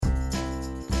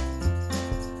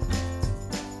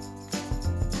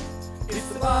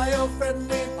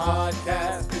bio-friendly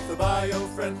podcast. It's the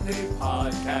bio-friendly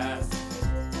podcast.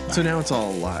 So now it's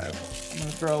all live. I'm going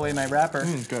to throw away my wrapper.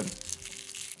 Good.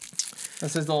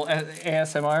 This is the little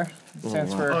ASMR.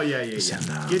 Stands for yeah.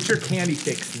 Get your candy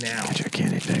fix now. Get your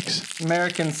candy fix.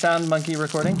 American Sound Monkey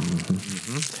Recording.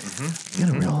 Get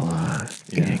a real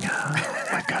eating.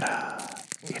 I've got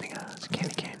eating a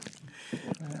candy cane.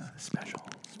 Special.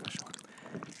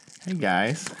 Hey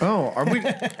guys. Oh, are we?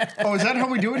 Oh, is that how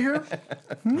we do it here?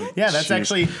 Yeah, that's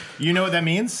actually. You know what that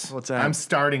means? What's that? I'm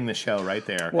starting the show right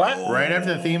there. What? Right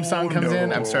after the theme song comes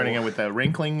in, I'm no. starting it with the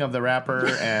wrinkling of the wrapper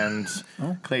and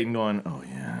Clayton going, "Oh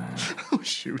yeah." Oh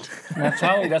shoot.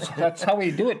 That's how we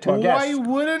do it to our Why guests.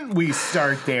 wouldn't we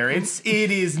start there? It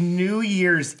is New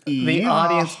Year's Eve. The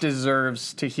audience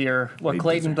deserves to hear what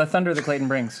Clayton, the thunder that Clayton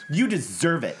brings. You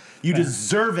deserve it. You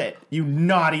deserve it. You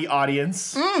naughty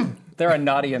audience. They're an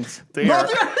audience. They are.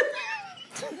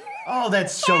 Oh,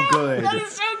 that's so good. That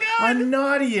is so good. An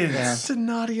audience. It's an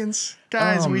audience,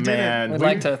 guys. We did it. We'd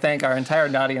like to thank our entire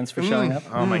audience for showing up.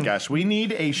 Oh my gosh, we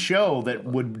need a show that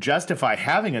would justify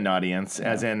having an audience,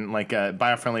 as in like a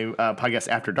bio-friendly podcast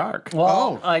after dark.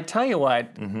 Well, I tell you what,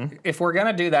 if we're going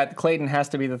to do that, Clayton has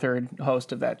to be the third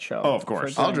host of that show. Oh, of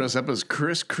course. I'll dress up as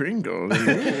Kris Kringle.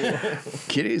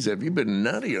 Kitties, have you been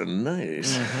naughty or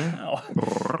nice?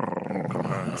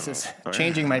 This is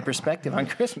changing my perspective on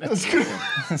Christmas.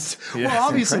 Well,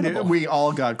 obviously, we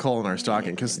all got coal in our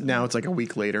stocking because now it's like a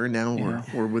week later. And now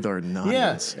we're with our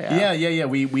naughtiness. Yeah.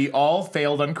 We all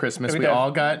failed on Christmas. We did.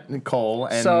 all got coal,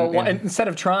 and, So and instead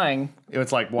of trying, it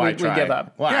was like, why we try? give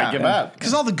up. Why give up?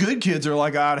 Because all the good kids are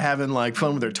like out having like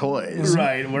fun with their toys.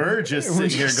 Right, we're just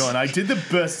sitting here going, I did the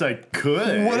best I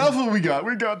could. What else have we got?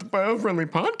 We got the bio-friendly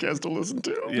podcast to listen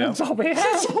to. Yeah. that's all we have.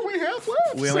 That's all we have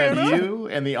left. We only have you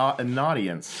and an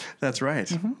audience. That's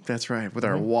right. That's right. With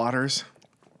our waters.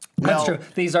 That's true.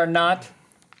 These are not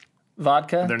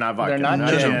vodka. They're not vodka. They're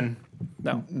not gin.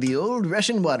 No. The old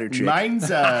Russian water trick. Mine's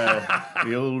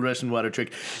the old Russian water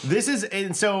trick. This is,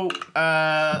 and so,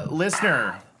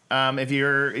 listener, if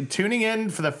you're tuning in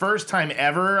for the first time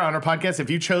ever on our podcast, if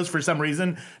you chose for some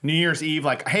reason New Year's Eve,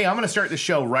 like, hey, I'm going to start the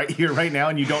show right here, right now,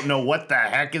 and you don't know what the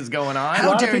heck is going on.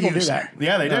 How dare people you, do sir? that.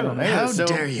 Yeah, they do. How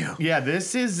dare you? Yeah,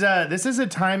 this is a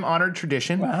time-honored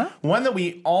tradition, one that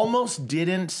we almost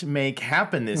didn't make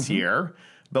happen this year,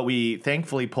 but we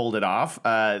thankfully pulled it off.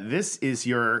 This is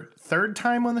your third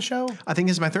time on the show? I think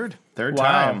it's my third. Third Wow.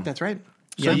 time. That's right.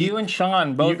 So you and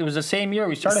Sean both, it was the same year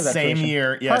we started that Same tradition.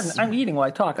 year, yes. Pardon, I'm eating while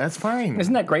I talk. That's fine.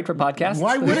 Isn't that great for podcasts?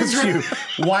 Why wouldn't you?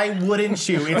 Why wouldn't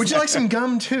you? It's- Would you like some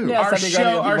gum too? Yeah. our That'd be great.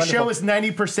 It'd be our wonderful. show is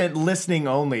 90% listening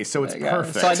only, so it's Yeah,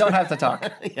 perfect. So I don't have to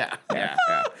talk. yeah.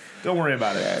 Don't worry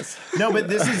about it. No, but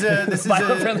this is a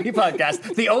Bio-friendly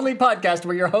podcast. The only podcast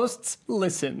where your hosts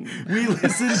listen. we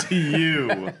listen to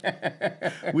you.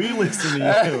 We listen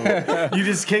to you. You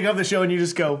just kick off the show and you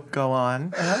just go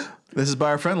on. This is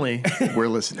bio-friendly. We're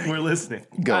listening. We're listening.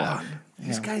 Go on.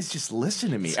 These guys just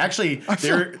listen to me. Actually,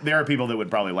 there are people that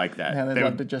would probably like that. Yeah, they'd They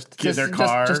love would to just get their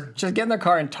car. Just get in their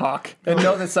car and talk and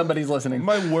know that somebody's listening.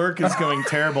 My work is going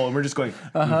terrible, and we're just going.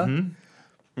 Wow.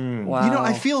 You know,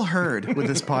 I feel heard with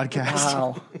this podcast.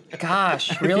 Wow.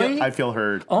 Gosh, really? I feel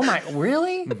heard. Oh my,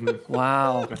 really?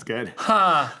 Wow. That's good.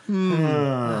 Ha.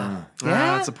 Ah,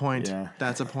 that's a point. Yeah.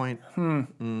 That's a point.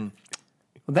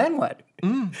 Then what?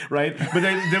 Right? But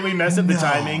then we mess up the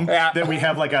timing. Yeah. Then we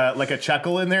have like a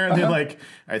chuckle in there, and they're like,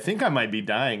 I think I might be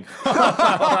dying.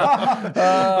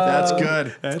 That's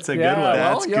good. That's a Yeah, good one.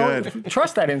 That's you know, good.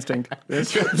 Trust that instinct.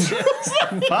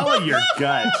 Follow your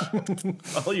gut.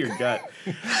 Follow your gut.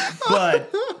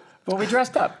 But But we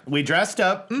dressed up. we dressed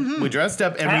up. We dressed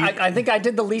up, and I think I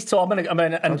did the least, so I'm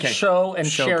gonna Okay. show and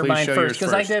Show, share please mine show first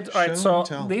yours because I first. did. All right, Show so and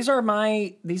tell. these are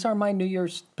my New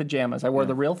Year's pajamas. I wore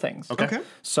the real things. Okay.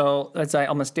 So I'm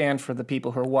gonna stand for the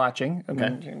people who are watching. And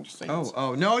then you can just say,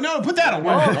 Oh, no, put that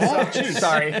away. Oh, jeez.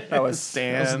 sorry, that was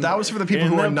stand That was for the people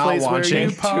in who are the not place where watching.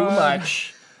 you too pod.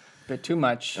 much. Bit too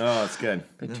much. Oh, it's good.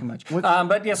 Bit too much.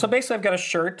 But yeah, so basically I've got a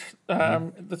shirt.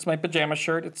 That's my pajama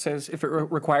shirt. It says, if it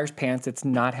requires pants, it's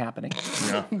not happening.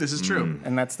 This is true.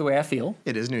 And that's the way I feel.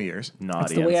 It is New Year's.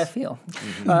 That's the way I feel.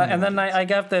 And then I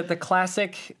got the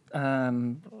classic,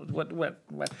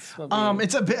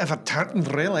 It's a bit of a tartan,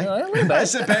 really. A little bit.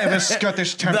 It's a bit of a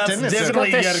Scottish tartan. That's It's a-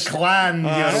 definitely your Scottish- clan.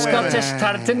 you're wearing. Scottish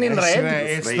tartan in That's red. right,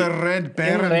 it's the red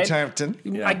baron red. tartan.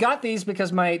 I got these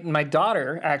because my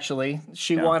daughter, actually,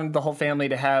 she wanted the whole family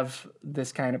to have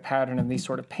this kind of pattern and these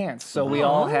sort of pants. So we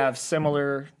all have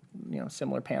similar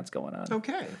pants going on.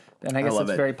 Okay. And I guess love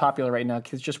it's it. very popular right now.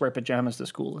 Kids just wear pajamas to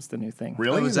school. It's the new thing.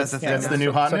 Really? Oh, is that the thing? That's the new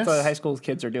So hotness? that's what high school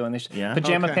kids are doing.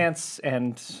 Pajama Okay. pants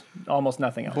and almost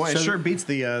nothing else. Boy, it sure beats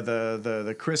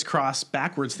the crisscross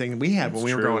backwards thing we had when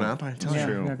we were true. growing up. I tell you.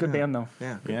 True. Yeah, good band though.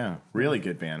 Yeah. Yeah, really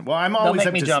good band. Well, I'm always make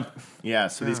up me to jump. Yeah,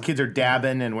 so these kids are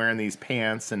dabbing and wearing these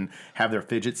pants and have their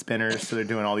fidget spinners. So they're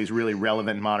doing all these really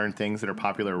relevant modern things that are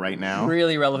popular right now.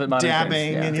 Really relevant modern Dabbing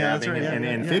things. and yeah, that's Dabbing right.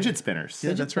 and fidget spinners.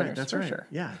 Yeah, that's right. spinners, That's for right. sure.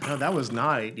 Yeah, no, that was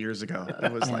not 8 years ago.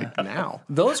 That was like now.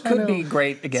 Those could be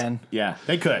great again. Yeah,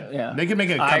 they could. Yeah. They could make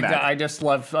a comeback.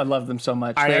 I love them so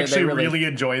much. I They actually really really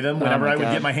enjoy them. Whenever my I would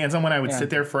God. get my hands on one, I would Yeah. sit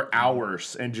there for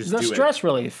hours and just the do stress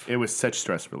relief. it. It was such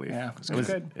stress relief. Yeah, it was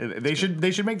good. They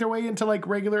should make their way into like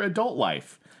regular adult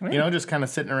life. You know, just kind of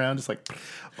sitting around, just like.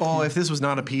 Oh, if this was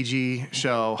not a PG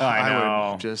show, I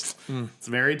know. would just. It's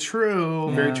very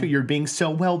true. Very true. You're being so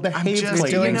well I'm behaved. just,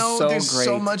 Clayton. doing there's so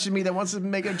so great. much of me that wants to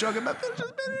make a joke about fidget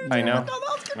spinners. I know. What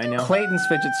else can I know. Clayton's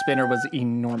fidget spinner was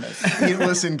enormous. Hey,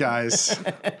 listen, guys.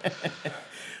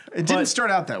 It didn't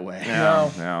start out that way.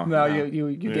 No,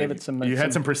 you gave it some. You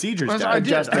had some procedures done. I did.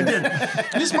 adjustments.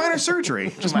 Just minor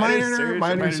surgery. Just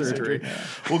minor surgery.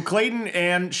 Well, Clayton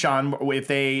and Sean, if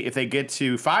they get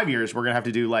to 5 years, we're gonna have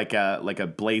to do like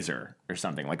a blazer or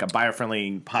something, like a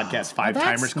bio-friendly podcast five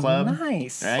timers club.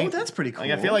 Nice. Right? Oh, that's pretty cool.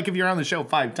 Like, I feel like if you're on the show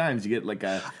 5 times, you get like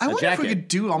a I wonder jacket. if we could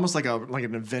do almost like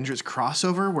an Avengers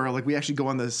crossover where like we actually go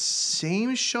on the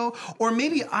same show, or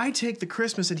maybe I take the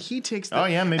Christmas and he takes the. Oh,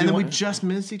 yeah, maybe and then we one- just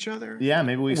miss each other. Yeah,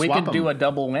 maybe we We swap could do them. a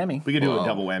double whammy We could do a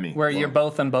double whammy. where you're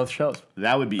both on both shows.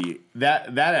 That would be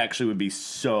that actually would be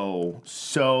so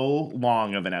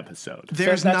long of an episode.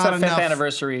 There's That's not a enough. fifth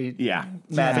anniversary. Yeah.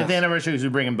 Madness. 5th anniversary is we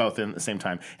bring them both in at the same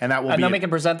time, and that will And be then we can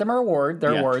present them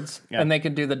their Yeah. awards, Yeah. and they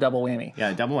can do the double whammy.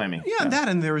 yeah, double whammy. Yeah, that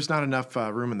and there was not enough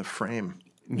room in the frame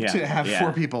Yeah, to have yeah.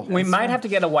 4 people. We might have to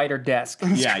get a wider desk.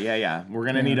 Yeah. We're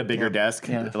gonna need a bigger desk,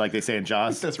 like they say in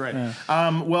Jaws. That's right.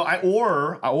 Well,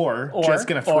 or just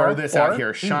gonna throw this out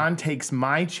here. Sean takes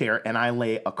my chair and I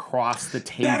lay across the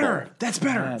table. Better. That's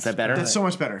better. Is that better? That's so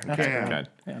much better. Yeah. Good.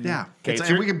 Yeah. Okay, It's so like,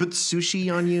 you're- we could put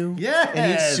sushi on you. Yes.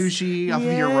 And eat sushi off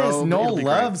of your robe. Noel It'll be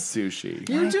great. loves sushi.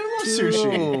 You do love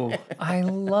sushi. Ooh, I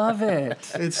love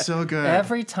it. It's so good.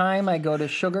 Every time I go to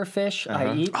Sugarfish,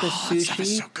 I eat the Oh, that stuff sushi,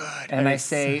 is so good. and I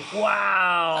say,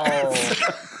 "Wow,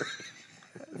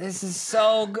 this is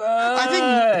so good." I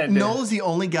think Noel is the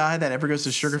only guy that ever goes to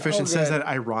Sugarfish and says good. that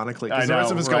ironically. I Because know, the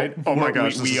rest of us right? go, oh my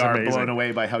gosh, this we is are amazing. blown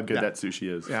away by how good that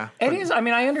sushi is. Yeah. It is. I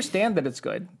mean, I understand that it's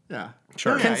good. Yeah.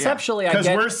 Sure. Yeah, Conceptually, I Because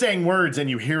get. we're saying words and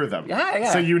you hear them.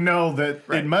 Yeah. So you know that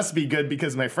it must be good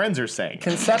because my friends are saying it.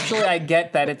 Conceptually, I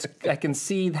get that it's. I can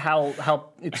see how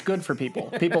it's good for people.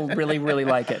 People really, really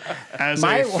like it. As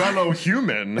My- a fellow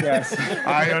human, Yes.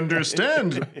 I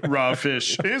understand raw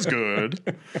fish is good.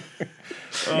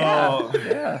 Oh,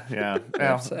 Yeah. yeah.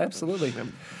 Well, Absolutely.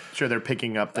 sure they're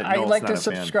picking up that I'd Noel's like not to a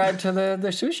fan. subscribe to the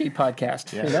sushi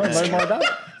podcast. Learn more about it.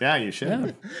 Yeah, you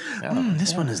should.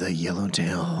 This one is the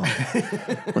yellowtail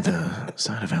with a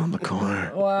side of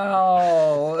albacore.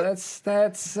 Wow, that's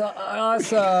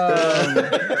awesome.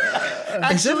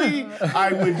 Actually,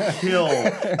 I would kill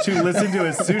to listen to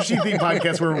a sushi themed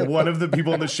podcast where one of the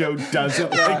people on the show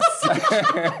doesn't like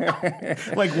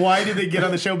sushi. Like, why did they get on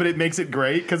the show? But it makes it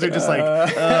great because they're just like,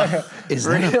 Is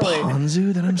that a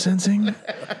ponzu that I'm sensing?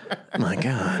 My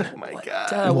God. oh my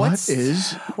god. What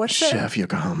is what's that- Chef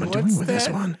Yokohama doing with this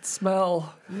one?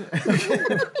 Smell.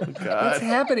 What's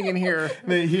happening in here?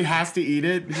 He has to eat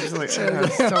it. He's like, I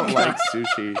just don't like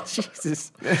sushi.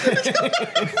 Jesus.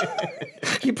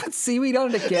 You put seaweed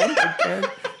on it again?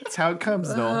 That's how it comes,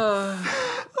 Noel.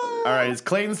 All right, it's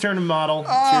Clayton's turn to model.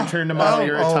 It's your turn to model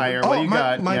your attire. What do you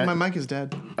got? My Yeah. mic is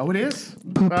dead. Oh, it is?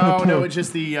 Oh, no, it's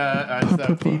just the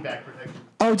feedback protection.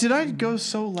 Oh, did I go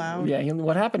so loud? Yeah,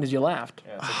 what happened is you laughed.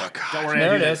 Don't worry,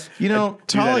 There I it do is. that. You know,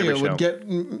 do that every Talia show. would get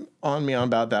on me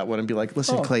about that one and be like,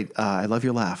 listen, Oh. Clay, I love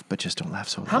your laugh, but just don't laugh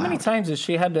so loud. How many times has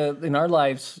she had to, in our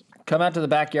lives, come out to the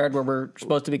backyard where we're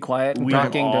supposed to be quiet and We have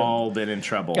talking all been in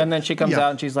trouble. and then she comes Yeah. out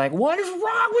and she's like, "What is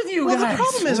wrong with you Well, guys?" the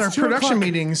problem is our 2 production o'clock.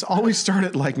 meetings always start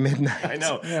at like midnight. I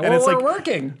know. Yeah, and well, it's we're like,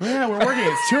 working. yeah, we're working.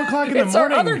 It's 2 o'clock in the It's our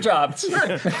morning. other jobs.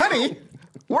 Honey,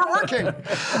 we're working.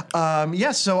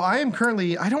 Yes, so I am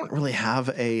currently, I don't really have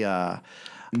a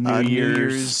New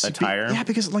Year's attire. Yeah,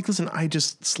 because like, listen, I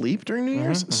just sleep during New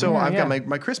Year's. So I've yeah. got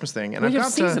my Christmas thing. And We I've have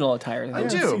got seasonal attire. I though.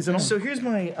 do. seasonal. So here's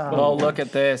my... Oh, look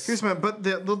at this. Here's my, but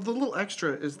the little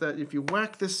extra is that if you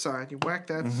whack this side, you whack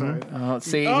that side. Oh,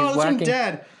 see, Oh, he's this one whacking.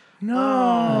 dead.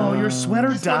 No, your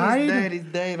sweater He's dead. died? He's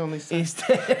dead on this. He's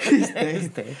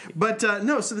dead. But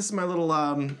no, so this is my little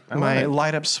my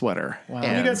light up sweater. Wow.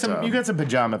 You got some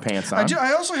pajama pants on.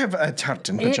 I also have a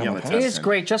tartan pajama It pants. is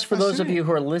great. Just for those of you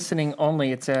who are listening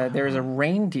only, there's a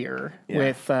reindeer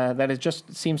with that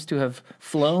just seems to have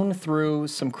flown through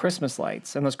some Christmas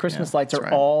lights, and those Christmas lights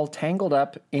are all tangled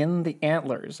up in the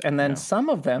antlers. And then some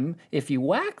of them, if you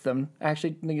whack them,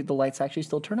 actually the lights actually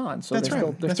still turn on. So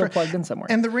they're still plugged in somewhere.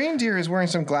 And the reindeer is wearing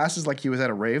some glasses like he was at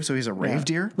a rave, so he's a rave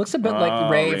deer. Looks a bit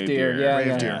like rave rave deer. deer. Yeah, Rave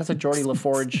yeah. deer. That's a Geordie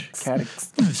LaForge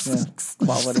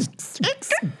quality.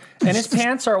 And his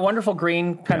pants are a wonderful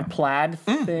green kind of plaid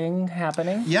thing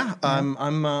happening. Yeah,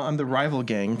 I'm the rival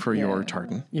gang for your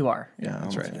tartan. You are. Yeah,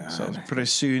 that's right. So pretty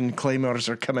soon claymores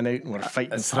are coming out and we're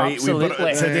fighting. That's right.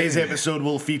 Absolutely. Today's episode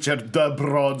will feature the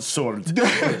broadsword.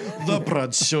 The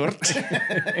broadsword,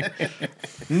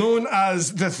 known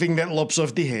as the thing that lops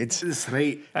off the head. That's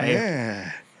right.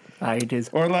 Yeah. It is.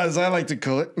 Or as I like to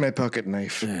call it, my pocket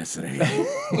knife. That's right.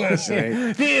 That's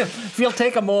right. If you'll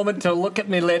take a moment to look at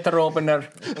me letter opener.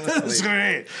 That's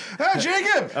right.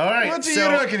 Jacob. All right. What do you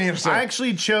reckon here, sir? I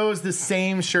actually chose the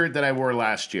same shirt that I wore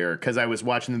last year because I was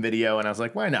watching the video and I was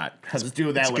like, why not? Let's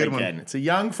do that one good one. again. It's a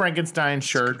Young Frankenstein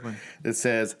shirt that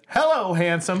says, "Hello,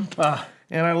 handsome."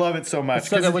 And I love it so much.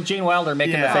 So good with Gene Wilder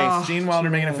making the face. Gene Wilder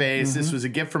making a face. This was a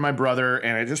gift from my brother,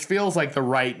 and it just feels like the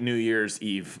right New Year's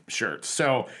Eve shirt.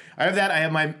 So I have that. I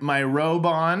have my robe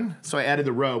on, so I added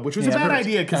the robe, which was a bad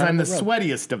idea because I'm the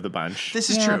sweatiest of the bunch. This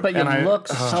is true. But you And I- look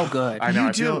so good. I know. You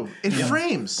I feel- do. It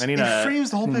frames. I need It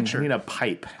frames the whole picture. I need a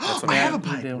pipe. That's what I I have a need.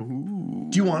 pipe. do.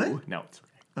 Do you want it? No, it's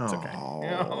okay.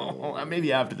 It's okay.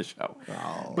 Maybe after the show.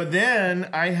 But then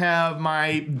I have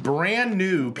my brand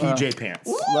new PJ pants.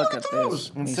 Look at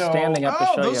this. He's So- standing up to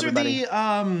show you those are everybody.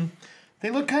 the They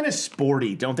look kind of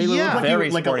sporty, don't they? They Yeah. look Very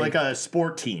like sporty. like a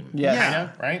sport team. Yeah.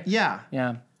 Kinda, right? yeah.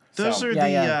 Yeah. Those So- are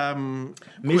Yeah, the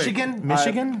Michigan?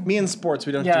 Michigan? me in sports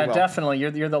we don't Yeah, do well. definitely.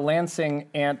 You're the Lansing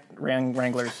ant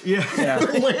wranglers. Yeah.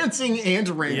 Lansing and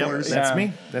Wranglers. That's Yeah.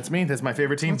 me. That's me. That's my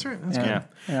favorite team. That's right. That's Yeah. good.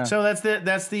 Yeah. So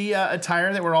that's the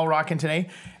attire that we're all rocking today,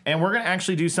 and we're gonna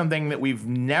actually do something that we've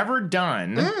never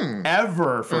done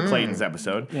ever for Clayton's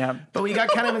episode. Yeah. But we got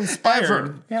kind of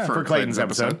inspired Yeah. for Clayton's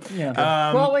episode. Yeah.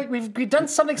 well, wait, we've done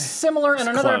something similar in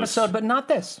another close. episode, but not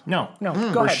this. No, No,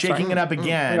 go we're ahead, shaking sorry. it up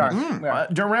again. We are. We are.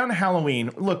 Around Halloween,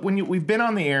 look, we've been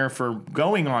on the air for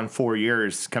going on 4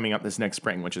 years, coming up this next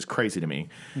spring, which is crazy to me.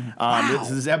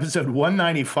 This is episode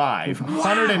 195,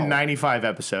 195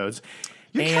 episodes.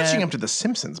 You're catching up to the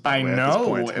Simpsons, by I the way, know.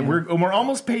 at this point. And we're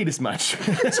almost paid as much.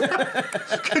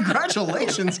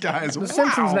 Congratulations, guys. The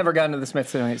Simpsons never got into the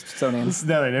Smithsonian.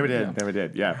 No, they never did. Never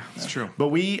did. Yeah, It's true. But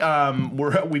we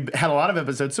had a lot of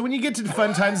episodes. So when you get to the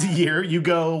fun times of year, you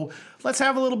go, let's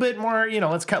have a little bit more.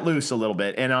 Let's cut loose a little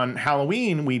bit. And on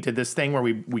Halloween, we did this thing where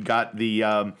we got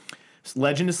the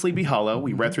Legend of Sleepy Hollow.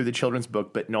 We read through the children's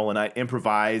book, but Noel and I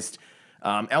improvised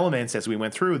elements as we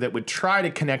went through that would try to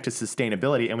connect to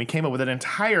sustainability, and we came up with an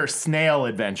entire snail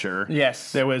adventure.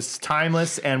 Yes. that was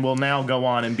timeless and will now go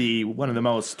on and be one of the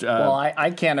most. Well, I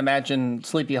can't imagine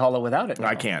Sleepy Hollow without it.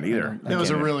 I can't either. That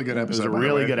was a really good episode. It was a by the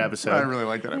really way. good episode. I really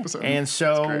like that episode. And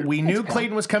so great. we knew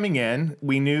Clayton was coming in.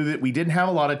 We knew that we didn't have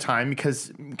a lot of time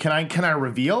because can I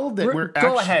reveal that we're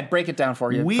Go ahead, break it down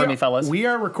for me, fellas. We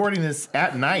are recording this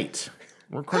at night.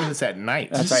 We're recording this at night.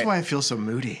 this right. is why I feel so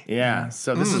moody. Yeah.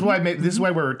 So this is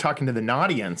why we're talking to the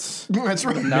audience That's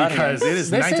right. because it is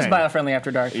This nighttime. is bio-friendly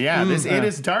after dark. Yeah, it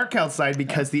is dark outside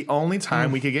because the only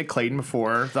time we could get Clayton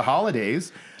before the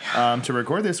holidays to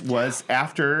record this was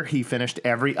after he finished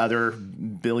every other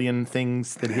billion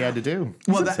things that he had to do.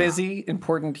 Well, a busy,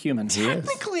 important human.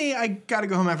 Technically, I got to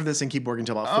go home after this and keep working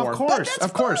till about 4.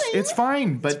 Of course, it's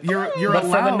fine. But you're But for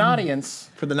allowed the audience,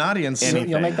 For the audience,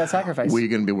 you'll make that sacrifice. we're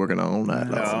going to be working all night.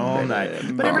 all night.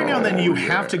 But every now and then you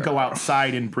have to go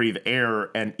outside and breathe air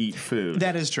and eat food.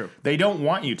 That is true. They don't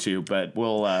want you to, but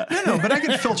we'll. No, but I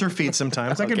could filter feed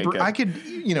sometimes. Okay, good. I could,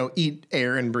 eat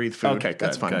air and breathe food. Okay, good,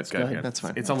 That's fine. good. That's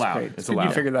fine. It's allowed. Great. It's Good allowed.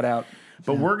 you figured that out.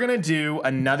 But we're going to do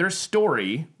another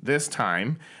story this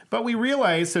time. But we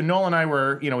realized, so Noel and I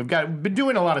were, we've been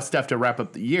doing a lot of stuff to wrap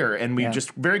up the year. And we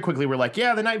just very quickly were like,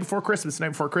 the night before Christmas.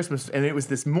 And it was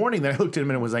this morning that I looked at him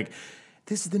and was like,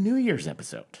 this is the New Year's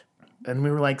episode. And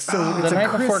we were like, The it's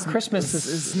night before Christmas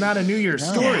it's not a New Year's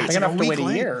story. I'm going to have to week wait a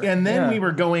late. year. And then we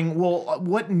were going, well,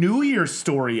 what New Year's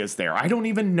story is there? I don't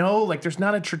even know. Like, there's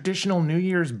not a traditional New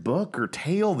Year's book or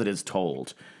tale that is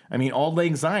told. I mean, Auld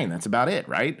Lang Syne, that's about it,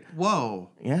 right? Whoa.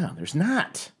 Yeah, there's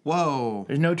not. Whoa.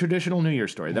 There's no traditional New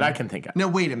Year's story that I can think of. No,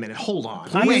 wait a minute. Hold on.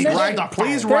 Please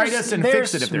write us and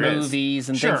fix it if there is. There's movies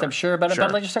and things, I'm sure, but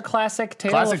like just a classic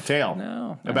tale. Classic tale.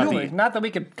 No. Not that we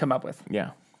could come up with.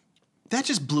 Yeah. That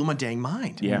just blew my dang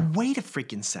mind. Yeah. Wait a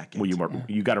freaking second. Well,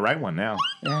 you got to write one now.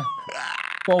 Yeah.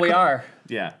 Well, we are.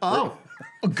 Yeah. Oh.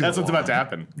 That's what's about to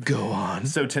happen. Go on.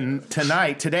 So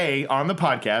today on the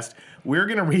podcast, we're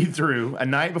going to read through A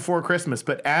Night Before Christmas,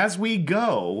 but as we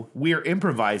go, we are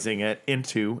improvising it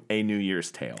into a New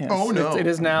Year's tale. Yes. Oh, no. It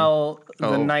is now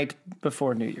the night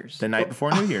before New Year's. The night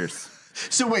before New Year's.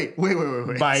 So wait.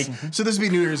 By, so this would be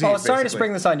New Year's Eve. Oh, sorry to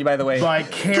spring this on you, by the way. by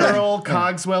Carroll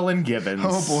Cogswell and Givens.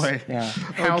 Oh boy. Yeah.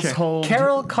 Household.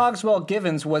 Carroll Cogswell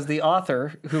Givens was the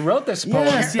author who wrote this poem.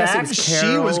 Yes, back, it was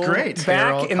She was great.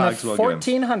 back in the Cogswell Givens.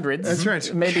 1400s. That's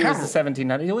right. Maybe it was the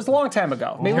 1700s. It was a long time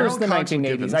ago. Maybe it was the Carroll Cogswell 1980s.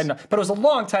 Givens. I know, but it was a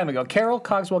long time ago. Carroll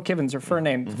Cogswell Givens, her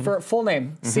full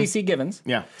name, C.C. Givens.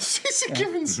 Yeah. C.C.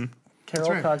 Givens.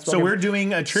 Carroll right. Cogswell. So Givens. we're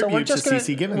doing a tribute to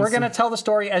C.C. Givens. We're going to tell the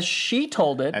story as she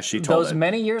told it. As she told those it.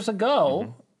 many years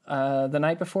ago, the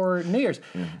night before New Year's.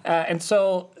 And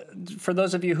so, for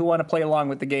those of you who want to play along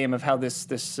with the game of how this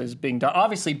is being done,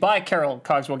 obviously by Carroll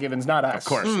Cogswell Givens, not us. Of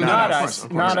course. Not of us.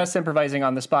 course. Not us improvising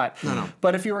on the spot. No.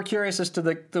 But if you were curious as to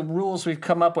the rules we've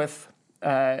come up with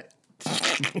to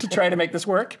try to make this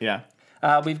work. Yeah.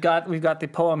 We've got the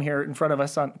poem here in front of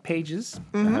us on pages.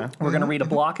 We're going to read a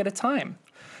block at a time.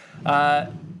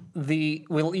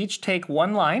 We'll each take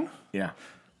one line. Yeah.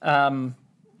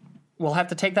 We'll have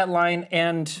to take that line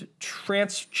and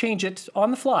change it on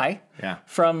the fly. Yeah.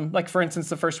 From, like, for instance,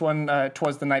 the first one,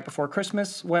 Twas the Night Before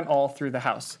Christmas, went all through the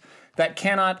house. That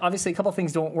cannot, obviously, a couple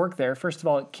things don't work there. First of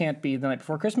all, it can't be the night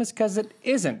before Christmas because it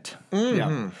isn't.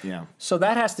 Yeah. Yeah. So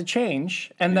that has to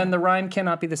change, and then the rhyme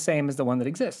cannot be the same as the one that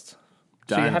exists.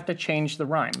 So you Done. have to change the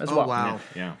rhyme as well. Wow.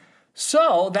 Yeah.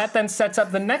 So that then sets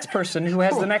up the next person who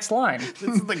has the next line. This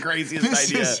is the craziest This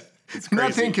idea. is It's crazy.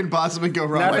 nothing can possibly go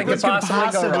wrong. Nothing Like, can this possibly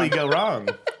Possibly go wrong.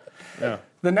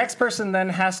 The next person then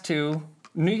has to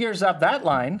New Year's up that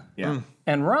line Yeah.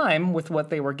 and rhyme with what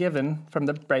they were given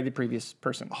by the previous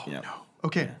person. Yeah.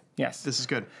 Okay. Yes. This is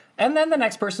good. And then the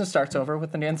next person starts over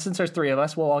with and since there's three of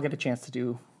us, we'll all get a chance to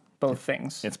do both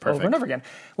things. It's perfect. Over and over again.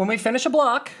 When we finish a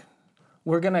block,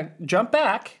 we're going to jump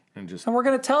back and we're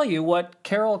going to tell you what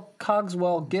Carroll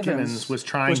Cogswell Givens was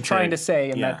trying to say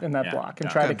in yeah, that yeah, block and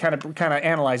yeah. try to kind of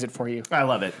analyze it for you. I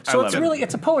love it. So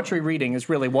it's a poetry reading is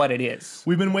really what it is.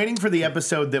 We've been waiting for the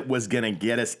episode that was going to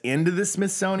get us into the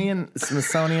Smithsonian,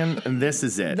 and this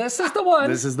is it. This is the one.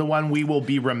 This is the one we will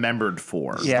be remembered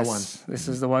for. Yes, this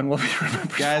is the one we'll be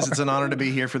remembered Guys, for. it's an honor to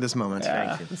be here for this moment.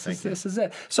 Thank you. This is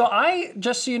it. So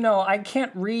just so you know, I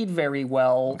can't read very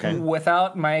well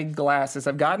without my glasses.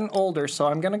 I've gotten older, so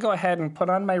I'm going to go ahead and put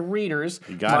on my readers.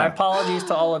 gotta. My apologies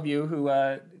to all of you who,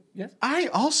 yes? I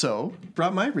also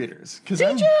brought my readers because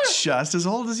I'm just as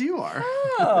old as you are.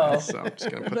 Oh. So I'm just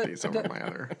going to put these over my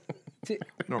other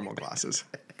normal glasses.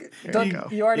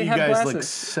 You already You have guys glasses. look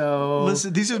so.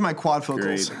 Listen, these are my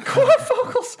quadfocals. Great.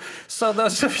 Quadfocals. So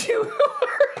those of you who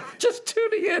are just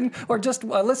tuning in or just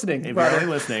listening, If you're only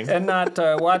listening. and not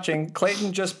watching,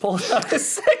 Clayton just pulled out his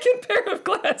second pair of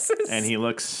glasses. And he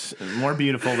looks more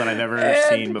beautiful than I've ever and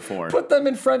seen before. Put them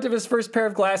in front of his first pair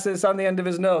of glasses on the end of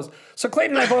his nose. So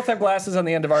Clayton and I both have glasses on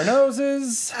the end of our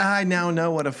noses. I now know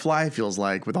what a fly feels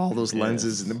like with all those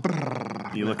lenses and the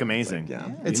brrrr. You look amazing. Yeah.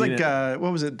 It's like,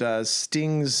 what was it?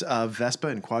 Sting's Vespa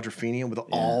and Quadrophenia with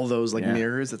all those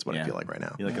mirrors. That's what I feel like right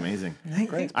now. You look amazing.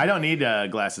 Great. I don't need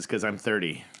glasses because I'm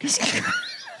 30. It's true.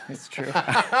 It's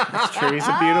true. He's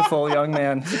a beautiful young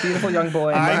man. He's a beautiful young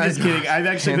boy. I'm just kidding. I've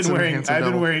actually Handsome, been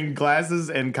handsome wearing devil. glasses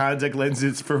and contact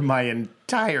lenses for my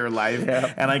entire life,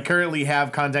 and I currently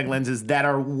have contact lenses that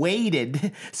are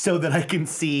weighted so that I can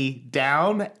see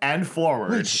down and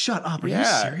forward. Wait, shut up. Are you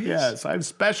serious? Yes, I have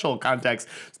special contacts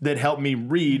that help me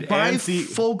read and see.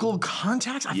 Bifocal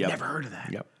contacts? I've Yep. never heard of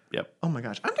that. Yep. Oh my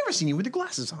gosh. I've never seen you with the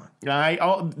glasses on.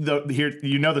 Here,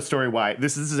 you know the story why.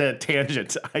 This is a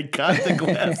tangent. I got the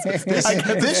glasses.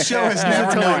 This show has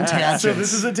never known tangents. So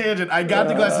this is a tangent. I got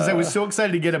the glasses. I was so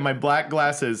excited to get them, my black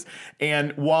glasses.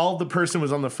 And while the person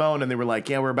was on the phone and they were like,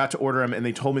 yeah, we're about to order them, and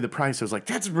they told me the price, I was like,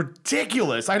 that's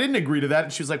ridiculous. I didn't agree to that.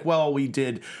 And she was like, well, we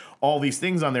did all these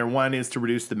things on there. One is to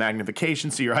reduce the magnification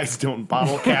so your eyes don't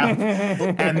bottle cap.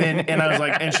 and I was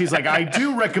like, and she's like, I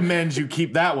do recommend you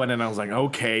keep that one. And I was like,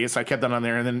 okay. So I kept that on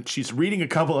there. And then she's reading a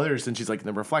couple others and she's like,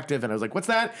 the reflective. And I was like, what's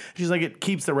that? She's like, it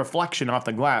keeps the reflection off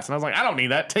the glass. And I was like, I don't need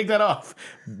that. Take that off.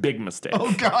 Big mistake.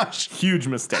 Oh, gosh. Huge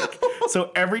mistake.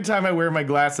 So every time I wear my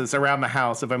glasses around the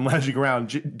house, if I'm lounging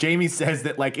around, Jamie says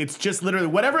that like it's just literally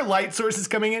whatever light source is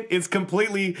coming in, it's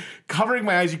completely covering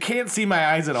my eyes. You can't see my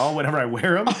eyes at all whenever I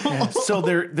wear them. So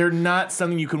they're not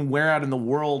something you can wear out in the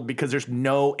world because there's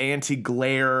no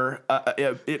anti-glare.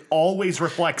 It always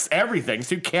reflects everything,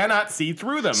 so you cannot see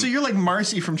through them. So you're like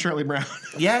Marcy from Charlie Brown.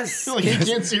 Yes. Like you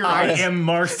can't see your I eyes. am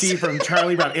Marcy from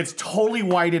Charlie Brown. It's totally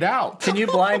whited out. Can you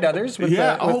blind others? With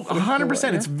Yeah, the, with,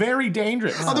 100%. It's very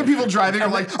dangerous. Other people driving are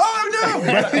like, oh no!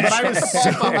 But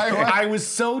I was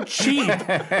so cheap.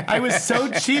 I was so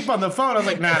cheap on the phone. I was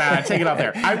like, nah, take it off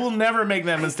there. I will never make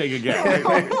that mistake again.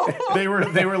 They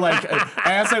were like,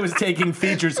 as I was taking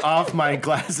features off my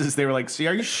glasses, they were like, see,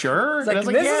 are you sure? It's And like, I was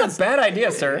like, this yes. is a bad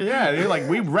idea, sir. Yeah, they're like,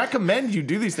 we recommend you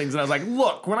do these things. And I was like,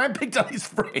 look, when I picked up these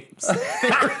frames,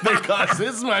 they cost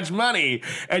this much money.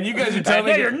 And you guys are telling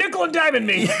me you're nickel and diming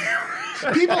me.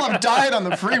 People have died on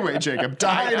the freeway, Jacob.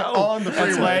 Died on the freeway.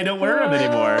 that's why I don't wear them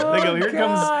anymore. They go,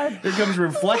 God. here comes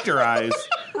reflector eyes.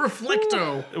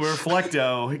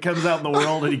 Reflecto. It comes out in the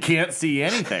world and you can't see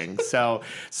anything. So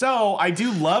I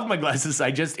do love my glasses. I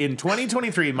just, in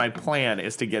 2023, my plan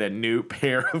is to get a new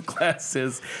pair of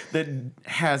glasses that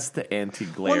has the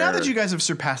anti-glare. Well, now that you guys have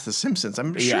surpassed The Simpsons,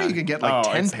 I'm sure you can get like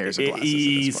 10 pairs of glasses.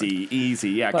 Easy.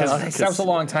 Yeah, Well, that was a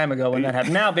long time ago when that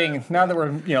happened. Now that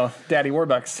we're, Daddy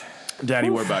Warbucks. Daddy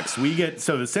Warbucks.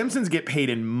 So the Simpsons get paid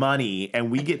in money and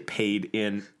we get paid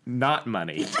in not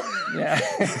money. Yeah.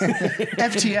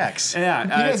 FTX. Yeah. You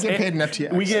guys get paid in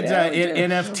FTX. We get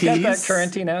NFTs. Got that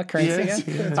currency now. Yes.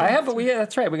 Yeah. I have.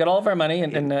 That's right. We got all of our money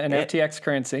in FTX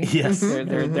currency. Yes.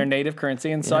 Their native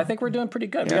currency, and so I think we're doing pretty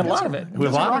good. We got a lot of it. We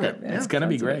have a lot of it. It's going to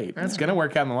be great. It's going to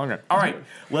work out in the long run. All right.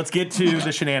 Let's get to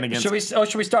the shenanigans. Should we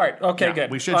start? Okay, Yeah,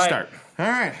 good. We should All right. start. All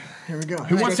right, here we go.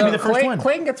 Who wants to be the first one?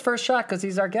 Clayton gets first shot because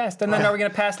he's our guest, and then are we going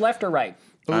to pass left or right?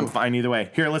 I'm fine either way.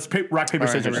 Here, let's rock, paper,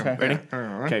 scissors. here we go. Ready?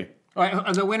 Okay. Okay. All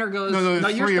right, the winner goes. No,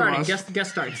 you're three of starting. us.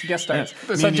 Guest starts. Guest starts.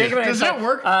 Me So and Jacob you. and I Does that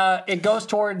work? It goes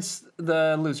towards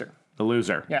the loser. The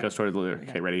loser Yeah. goes toward the loser.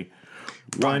 Okay, ready?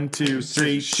 1, 2,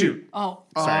 3, shoot. Oh,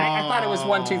 sorry. I thought it was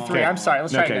 1, 2, 3. Okay. I'm sorry.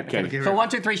 Let's try Okay, again. okay. So 1,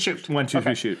 2, 3, shoot. 1, 2, 3,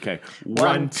 Okay. shoot. Okay.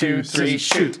 1, 2, 3,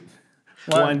 shoot.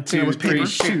 1, 2, 3,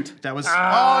 shoot. That was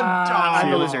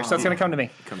I'm the loser, so it's going to come to me.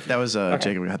 that was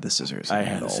Jacob who had the scissors. I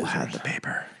had the Noel had scissors. the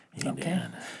paper. Okay.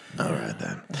 All right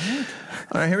then.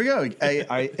 All right, here we go.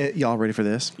 Y'all ready for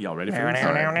this? Y'all ready for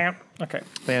this? Okay.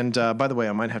 And by the way,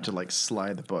 I might have to like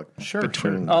slide the book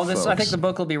between. Oh, this. I folks. think the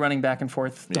book will be running back and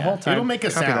forth the whole time. It'll make a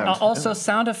Copy sound. that. Also,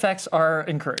 sound effects are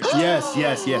encouraged. Yes.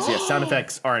 Sound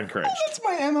effects are encouraged. That's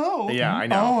my MO. Yeah, I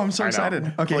know. Oh, I'm so I know.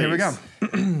 excited. Okay, here we go.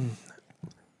 Please.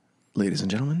 Ladies and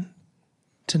gentlemen,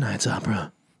 tonight's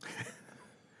opera.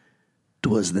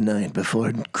 'Twas the night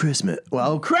before Christmas.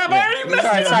 Well, crap! I already missed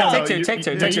All right, it. sorry, take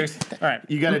two. you- All right.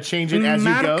 You got to change it as you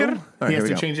go. Marker. All right, He here has we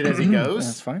to go. change it as he goes.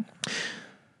 That's fine.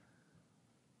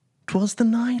 'Twas the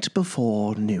night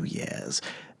before New Year's,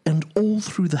 and all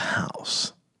through the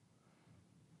house.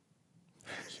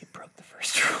 You broke the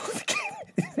first rule of the game.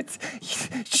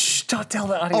 Shh, don't tell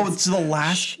the audience. Oh, it's the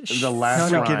last. The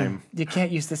last No, rhyme. you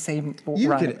can't use the same You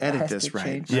rhyme. can It edit has this, to right?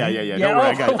 change. Yeah. Don't worry.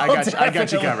 I got you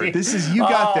definitely. covered. This is you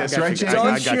got this, right, Jack? I Don't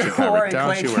got you you covered. worry,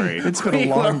 Don't you Clayton. worry. It's been a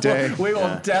long day. We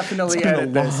will definitely It's been a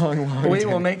edit this. long We day.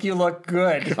 will make you look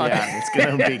good. Yeah, it's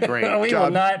going to be great. We will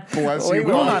God not. bless we you.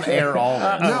 will We'll not air all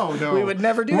of it. No. We would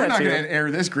never do We're that not to going you. to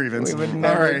air this grievance. We would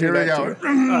never All right, do here we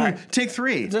that go. Take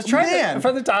 3. Just try Man. it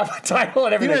from the top, title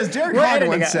and everything. as Derek We're Hahn editing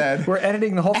once it. said, We're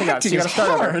editing the whole thing out. So acting you got to is start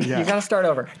over. hard. You got to start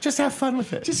over. Just have fun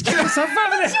with it. Just have some fun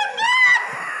with it.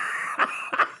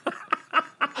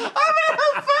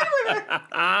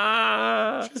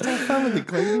 Just have fun with it,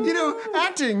 Clayton. You know,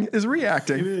 acting is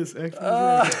reacting. It is. Actually,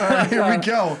 All right, here we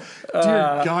go.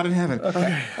 Dear God in heaven.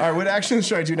 Okay. All right, what action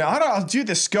should I do now? I'll do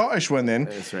the Scottish one then.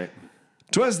 That's right.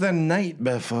 'Twas the night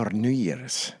before New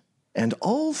Year's, and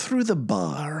all through the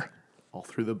bar. All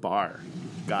through the bar.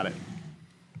 Got it.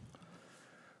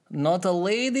 Not a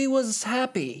lady was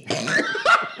happy.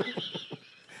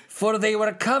 For they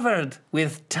were covered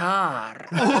with tar.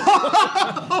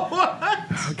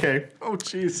 Okay. Oh,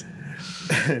 jeez.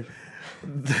 Do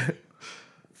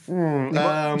you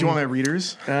want my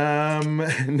readers?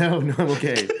 No,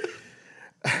 okay.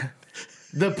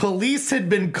 The police had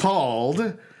been called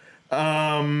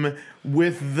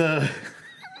with the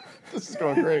This is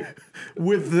going great.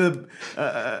 with the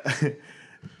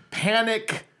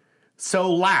panic so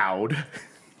loud.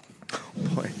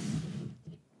 Boy.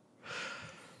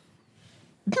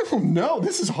 Oh, no,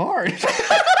 this is hard.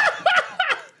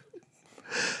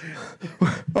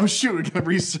 Oh, shoot, we're going to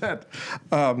reset.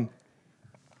 When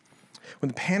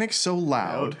the panic's so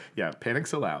loud. Yeah, panic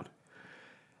so loud.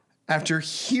 After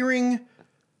hearing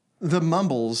the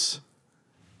mumbles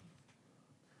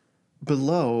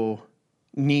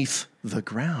beneath the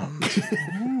ground.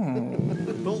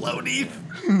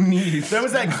 Beneath. That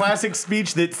was that classic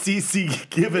speech that C.C.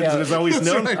 Givens was always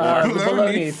known for.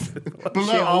 Beneath.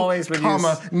 Below, She always would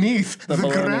use neath the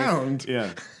below ground.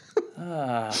 Yeah.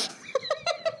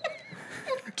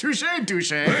 Touche.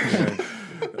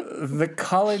 The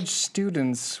college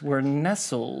students were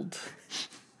nestled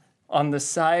on the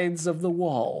sides of the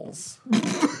walls.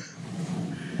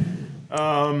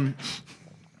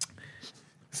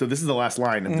 So this is the last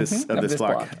line of this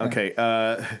block. Okay.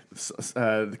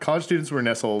 The college students were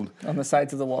nestled On the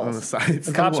sides of the walls. on the sides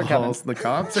The of cops the are coming. walls. The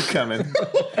cops are coming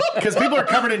because people are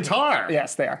covered in tar.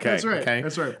 Yes, they are. Okay. That's right. Okay.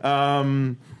 That's right.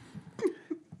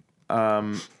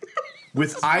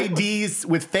 With IDs,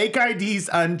 with fake IDs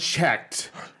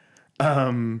unchecked.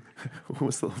 What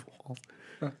was the wall?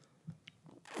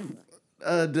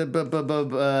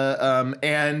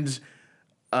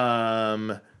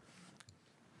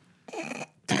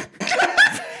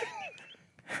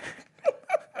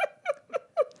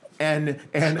 And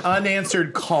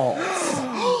unanswered calls.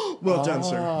 Well done,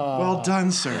 sir. Well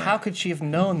done, sir. How could she have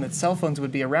known that cell phones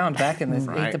would be around back in this?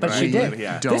 Right, but she right. did.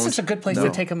 Yeah. This is a good place to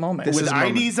take a moment. This With is a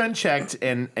moment. IDs unchecked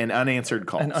and unanswered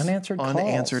calls. An unanswered calls.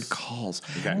 Unanswered calls.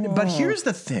 Okay. But here's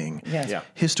the thing. Yes. Yeah.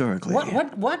 Historically,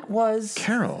 What was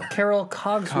Carroll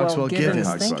Cogswell Givens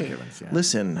Givens. thinking?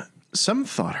 Listen, some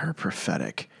thought her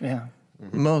prophetic. Yeah.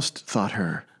 Most thought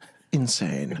her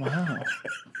insane. Wow.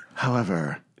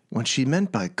 However, what she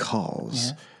meant by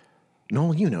calls,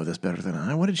 Noel, you know this better than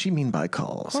I. What did she mean by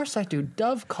calls? Of course I do.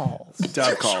 Dove calls.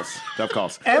 Dove calls. Dove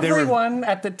calls. Everyone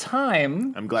at the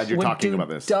time I'm glad you're would talking do about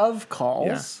this. Dove calls.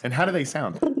 Yeah. And how do they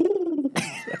sound?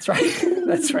 That's right.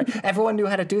 That's right. Everyone knew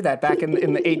how to do that back in the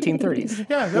 1830s.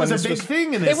 Yeah, that was a big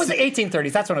thing in this. It was the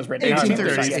 1830s. That's when it was written.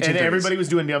 1830s. And everybody was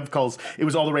doing dove calls. It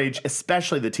was all the rage,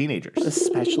 especially the teenagers.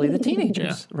 Especially the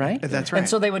teenagers, right? That's right. And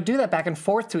so they would do that back and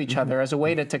forth to each other as a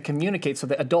way to communicate so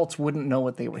that adults wouldn't know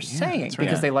what they were saying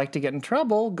because they like to get in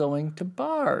trouble going to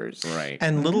bars. Right.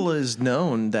 And little is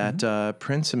known that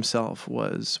Prince himself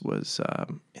was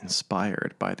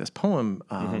inspired by this poem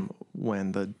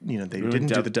when they didn't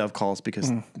do the dove calls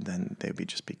because then they would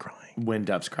just be crying. When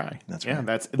doves cry. That's Yeah, right.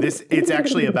 that's this. It's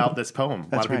actually about this poem.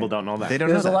 A lot of people don't know that. They don't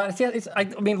know There's a that.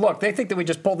 lot. I mean, look, they think that we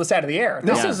just pulled this out of the air.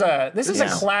 This is a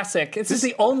classic. This is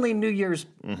the only New Year's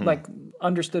like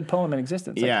understood poem in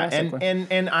existence. Yeah, a classic one.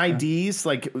 and IDs,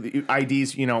 like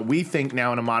IDs, we think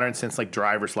now in a modern sense like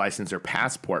driver's license or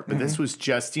passport, but this was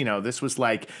just, this was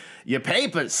like your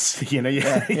papers, you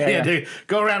had to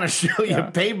go around and show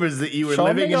your papers that you were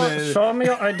living in the... Show me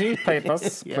your ID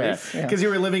papers, Yeah, please. because you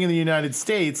were living in the United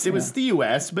States. It was the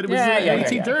U.S., but it was the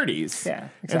 1830s. Yeah,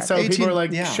 And so 18 people were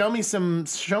like, yeah. show me some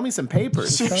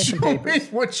papers. Show me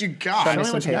what you got. Show me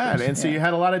some what you got. papers. And so you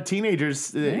had a lot of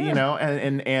teenagers,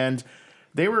 and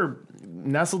they were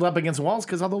nestled up against walls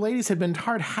because all the ladies had been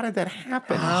tarred. How did that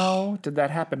happen? How did that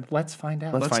happen? Let's find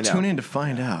out. Let's Let's find tune out. in to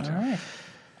find out. All right.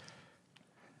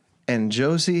 And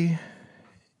Josie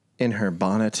in her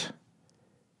bonnet,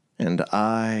 and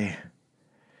I'm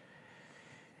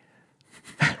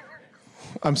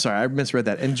sorry, I misread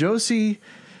that. And Josie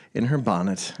in her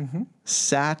bonnet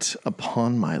sat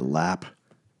upon my lap.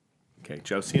 Okay,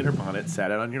 Josie in her bonnet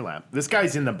sat out on your lap. This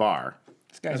guy's in the bar.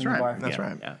 This guy's That's in the right. bar. That's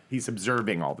right. Yeah, he's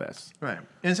observing all this. Right.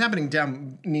 And it's happening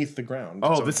down beneath the ground.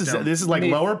 Oh, So this it's is down- this is like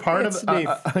Beneath. lower part It's of beneath.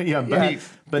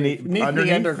 beneath Beneath the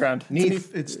underneath? underground.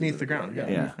 It's neath the ground.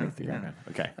 Yeah, beneath the ground.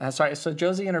 Okay, Sorry. So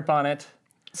Josie in her bonnet.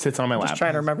 sits on my lap. Just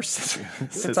trying to remember. Sits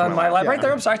Sits on my lap. Yeah. Right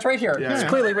there. I'm sorry. It's right here. It's Yeah.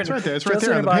 clearly It's written. right there. It's right Josie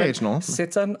there in on her the bonnet page, Noel.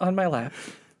 Sits on my lap.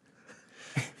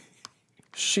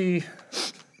 She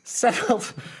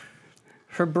settled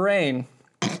her brain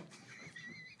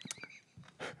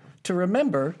to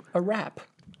remember a rap.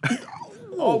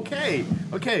 Okay.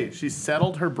 She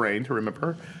settled her brain to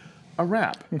remember a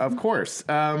rap. Of course.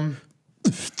 Yeah.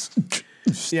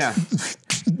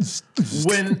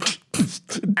 When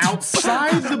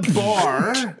outside the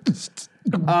bar,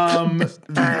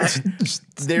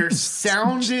 there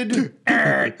sounded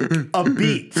a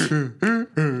beat.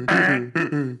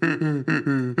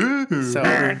 So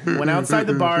when outside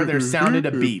the bar, there sounded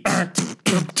a beat.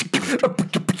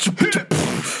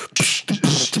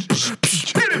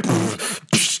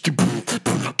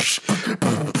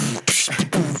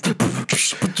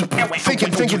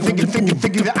 Think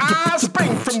thinking that I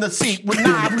sprang from the seat when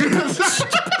I...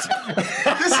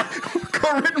 This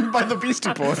co-written by the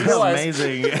Beastie Boys. That's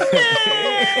amazing. Never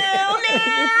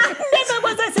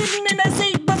was I sitting in a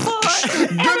seat before.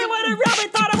 Everyone around me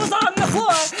thought I was on the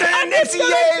floor.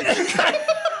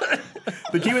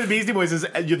 The key with the Beastie Boys is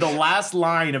the last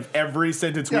line of every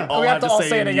sentence we all have to all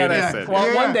say it in together. unison.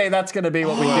 Well, one day that's going to be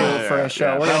what we do for a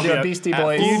show. We're going to do a Beastie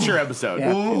Boys. Future episode.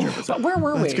 But where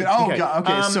were we? That's good. Oh, God.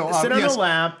 Okay, so... sit on the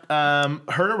lap,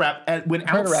 heard a rap,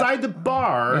 went outside the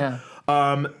bar,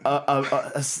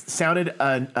 sounded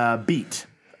a beat.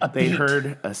 They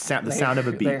heard the sound of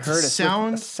a beat. They heard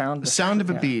sound of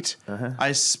a beat.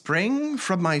 I sprang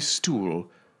from my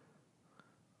stool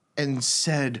and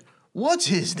said,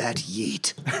 "What is that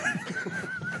yeet?"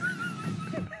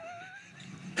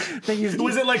 They used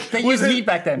was yeet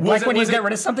back then. Like when you get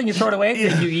rid of something, you throw it away,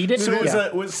 then you eat it. So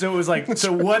it was like,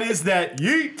 so what is that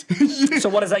yeet? So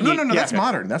what is that yeet? No, that's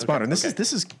modern. That's modern. This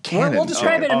is canon. We'll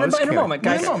describe it in a moment,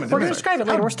 guys. In a moment. We're going to describe it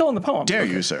later. We're still in the poem. Dare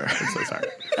you, sir? I'm so sorry.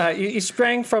 You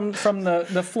sprang from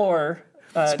the floor.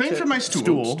 Sprang from my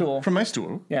stool. From my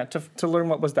stool. Yeah, to learn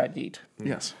what was that yeet.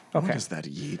 Yes. Okay. What is that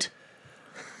yeet?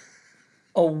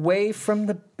 Away from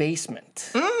the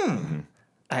basement,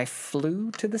 I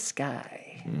flew to the sky.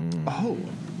 Oh.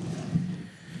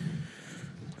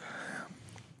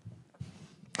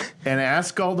 And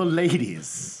ask all the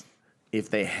ladies if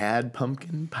they had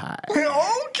pumpkin pie.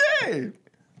 Okay.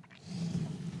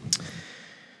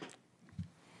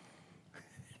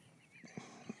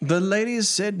 The ladies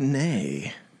said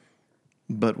nay,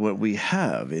 but what we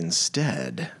have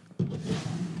instead...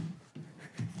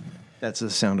 That's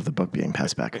the sound of the book being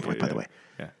passed back and forth, by the way.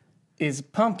 Is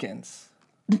pumpkins,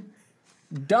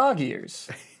 dog ears,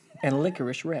 and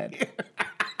licorice red.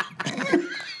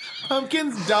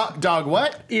 Pumpkins, dog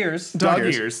what? Ears. Dog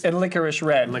ears. And licorice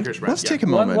red. Let's take a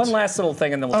moment. One last little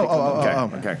thing and then we'll take a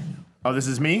moment. Okay. Oh, this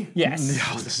is me? Yes.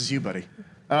 Oh, this is you, buddy.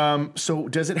 So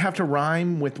does it have to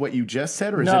rhyme with what you just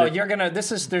said, or is No, it?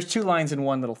 there's two lines in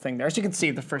one little thing there. As you can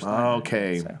see, the first line.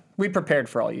 Okay. So we prepared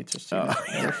for all you just. We're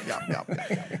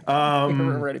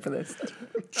ready for this.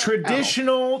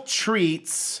 Traditional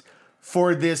treats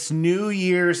for this New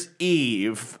Year's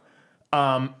Eve.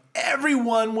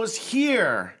 Everyone was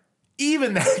here,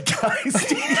 even that guy,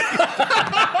 Steve.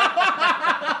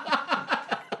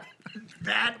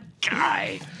 That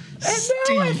guy. And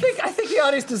now I think the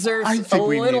audience deserves a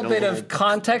little bit of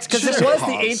context because this was the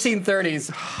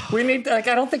 1830s. We need I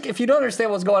don't think if you don't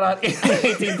understand what's going on in the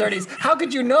 1830s, how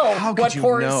could you know what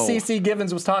poor C.C.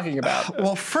 Givens was talking about?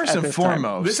 Well, first and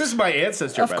foremost, this is my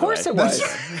ancestor. Of course it was.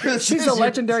 She's a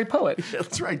legendary poet.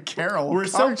 That's right, Carroll. We're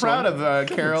so proud of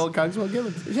Carroll Cogswell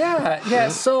Givens. Yeah.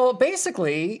 So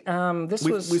basically,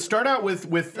 we start out with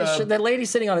the lady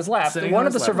sitting on his lap, one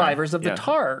of the survivors of the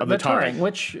tarring,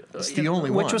 which it's the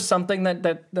only one. Which was something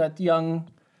that young,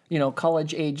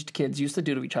 college-aged kids used to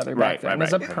do to each other back then.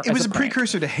 It was a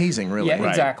precursor to hazing, really. Yeah,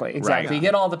 exactly. You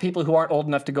get all the people who aren't old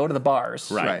enough to go to the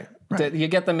bars. Right. You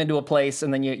get them into a place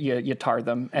and then you tar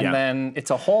them, and then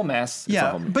it's a whole mess.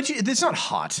 But it's not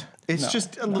hot. It's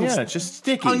just a little. Yeah, it's just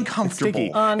sticky, uncomfortable.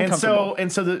 Sticky. And so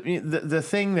the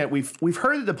thing that we've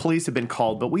heard that the police have been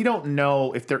called, but we don't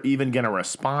know if they're even going to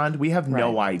respond. We have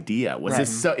no idea. Was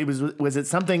it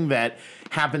something that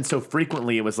happened so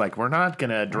frequently? It was like we're not going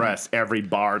to address every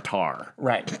bar tar,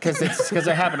 right? Because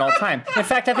it happened all the time. In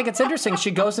fact, I think it's interesting.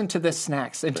 She goes into the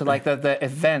snacks, into like the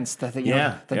events,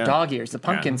 the dog ears, the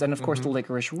pumpkins, and of course the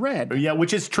licorice red. Yeah,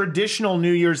 which is traditional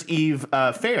New Year's Eve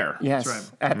fare.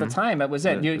 Yes, at the time it was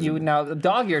it. Now the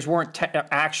dog ears weren't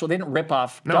actual. They didn't rip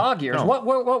off dog ears. No. What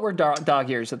were dog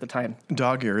ears at the time?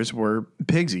 Dog ears were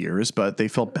pig's ears, but they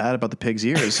felt bad about the pig's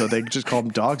ears, so they just called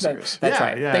them dog's ears. That's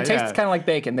right. They tasted kind of like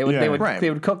bacon. They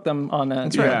would cook them on.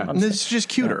 That's right. And this is just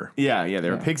cuter. Yeah,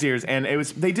 they were pig's ears, and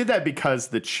they did that because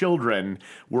the children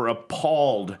were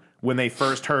appalled when they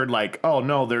first heard, like, oh,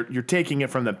 no, you're taking it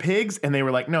from the pigs, and they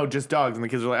were like, no, just dogs. And the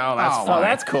kids were like, oh, that's fine. Oh,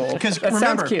 that's cool. Because that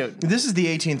sounds cute. This is the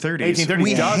 1830s.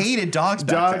 We hated dogs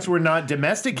back then. Dogs were not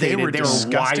domesticated. They were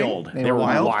wild. They were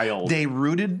wild. They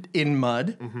rooted in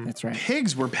mud. Mm-hmm. That's right.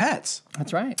 Pigs were pets.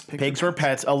 That's right. Pigs were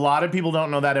pets. A lot of people don't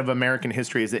know that of American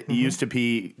history is that it used to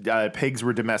be pigs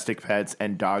were domestic pets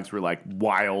and dogs were like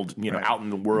wild, out in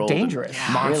the world. Dangerous.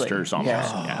 Monsters really.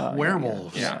 almost.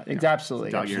 Werewolves. Yeah, absolutely.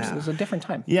 It was a different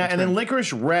time. Yeah, and then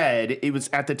licorice red, it was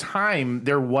at the time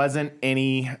there wasn't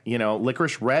any,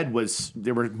 licorice red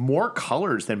there were more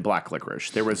colors than black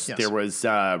licorice. There was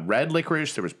red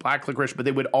licorice, there was black licorice, but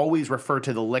they would always refer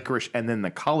to the licorice and then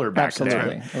the color back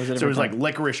then. So it was like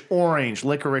licorice orange,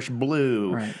 licorice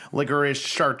blue, licorice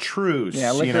chartreuse.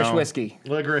 Yeah, licorice whiskey.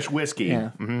 Licorice whiskey.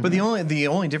 Yeah. Mm-hmm. But the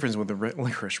only difference with the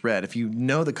licorice red, if you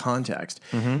know the context,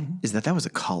 is that was a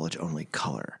college only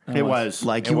color. It was.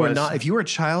 Like you were not, if you were a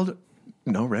child,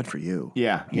 no red for you.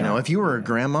 Yeah. You know, if you were a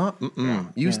grandma,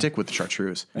 you stick with the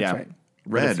chartreuse. That's right.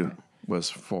 Red was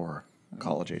for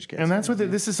college age kids. And that's what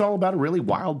this is all about, a really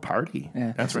wild party.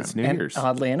 Yeah. That's what it's New Year's.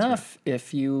 Oddly enough,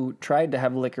 if you tried to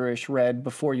have licorice red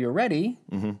before you're ready,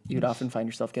 you'd often find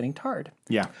yourself getting tarred.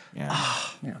 Yeah.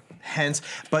 Hence,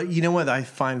 but you know what I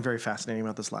find very fascinating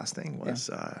about this last thing was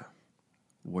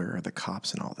where are the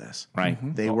cops in all this? Right.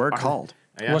 They were called.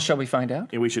 Well, shall we find out?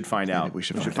 Yeah, we should find out. We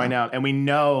should find out. And we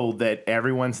know that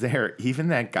everyone's there, even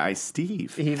that guy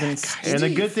Steve. Even And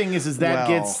the good thing is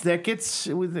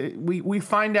we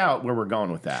find out where we're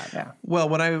going with that. Yeah. Well,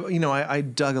 when I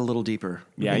dug a little deeper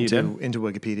into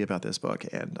Wikipedia about this book,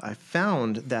 and I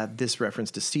found that this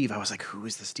reference to Steve, I was like, who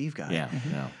is the Steve guy?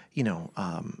 Yeah. You know,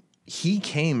 he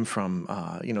came from,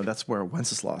 that's where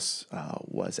Wenceslas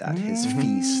was at his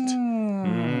feast.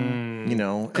 You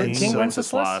know, King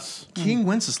Wenceslas. King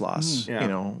Wenceslas,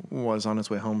 was on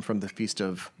his way home from the feast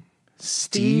of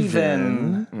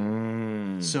Stephen.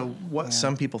 So what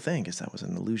some people think is that was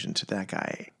an allusion to that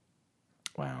guy.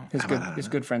 Wow. His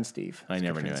good friend Steve. I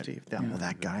never knew it. Steve.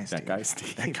 That guy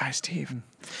Steve. That guy Steve.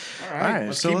 All right.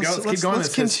 Let's So keep going. let's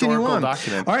This continue historical on.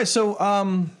 document. All right. So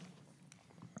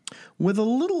with a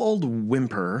little old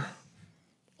whimper,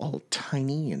 all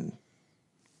tiny and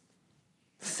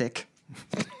thick.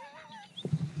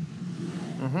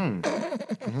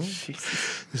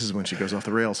 This is when she goes off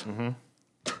the rails.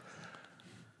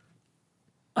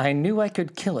 I knew I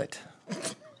could kill it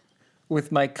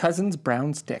with my cousin's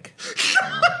brown stick.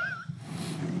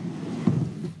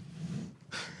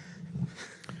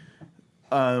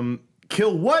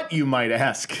 Kill what, you might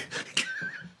ask?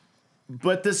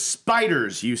 But the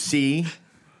spiders, you see,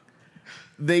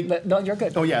 No, you're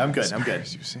good. Oh yeah, I'm good. I'm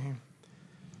good. You see,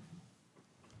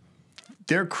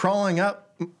 they're crawling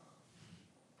up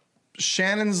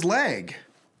Shannon's leg.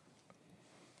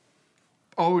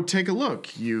 Oh, take a look,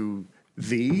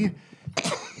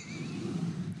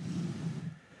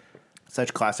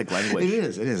 Such classic language. It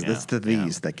is. Yeah, That's the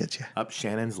these that get you. Up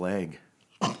Shannon's leg.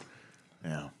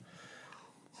 Yeah.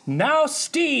 Now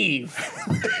Steve.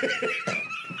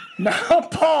 Now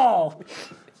Paul.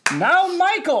 Now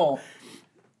Michael.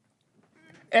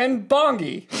 And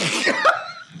Bongi.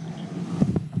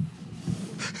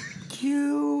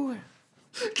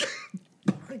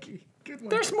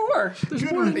 There's more.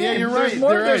 There's more. Yeah, you're right.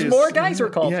 There's more guys who are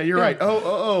called. Yeah, you're right.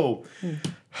 Oh.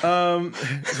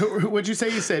 What'd you say?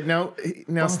 You said now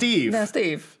Steve. Now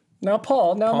Steve. Now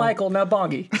Paul. Now Michael. Now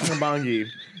Bongi. Bongi.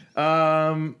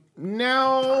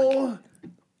 Now.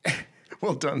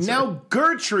 Well done, sir. Now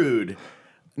Gertrude.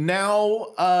 Now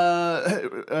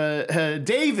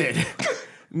David.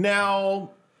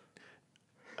 Now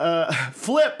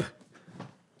Flip.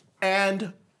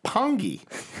 And Pongi.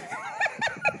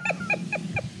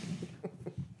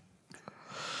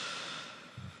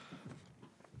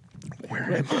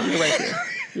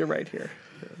 You're right here.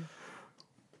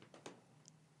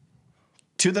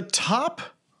 To the top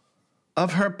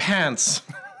of her pants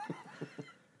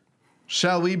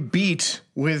shall we beat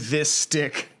with this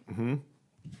stick.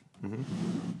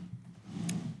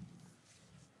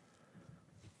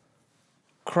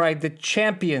 Cried the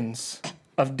champions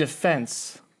of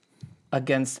defense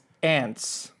against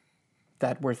ants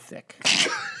that were thick.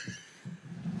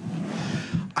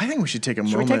 I think we should take a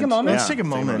moment. we take a moment? Let's take a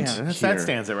moment. That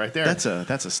stands it right there. That's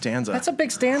a stanza. That's a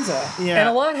big stanza. Yeah. And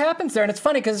a lot happens there. And it's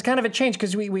funny because it's kind of a change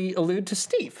because we allude to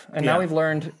Steve. And now we've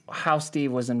learned how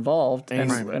Steve was involved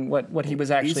and what he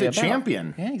was actually about. He's a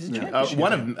champion. Yeah, he's a champion.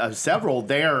 One of several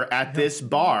there at this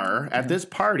bar, at this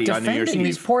party on New Year's Defending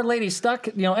Eve. these poor ladies stuck,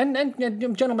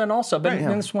 and gentlemen also. But in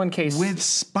this one case. with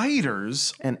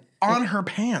spiders And- on her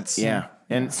pants. Yeah.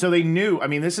 And so they knew, I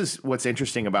mean, this is what's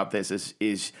interesting about this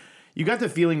is you got the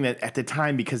feeling that at the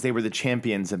time, because they were the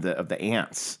champions of the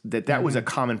ants, that was a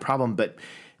common problem. But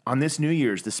on this New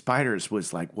Year's, the spiders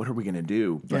was like, what are we going to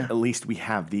do? But at least we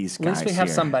have these guys. At least we have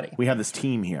here. somebody. We have this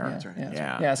team here. That's right.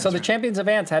 Yeah. So the champions of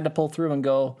ants had to pull through and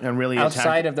go And really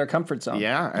outside attack- of their comfort zone.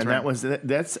 Yeah, and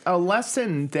that's a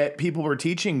lesson that people were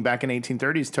teaching back in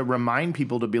 1830s to remind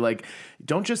people to be like,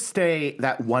 don't just stay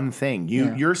that one thing.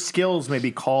 Your skills may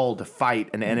be called to fight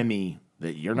an enemy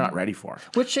that you're not ready for.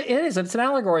 Which it is. It's an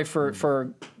allegory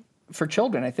for for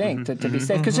children, I think, to be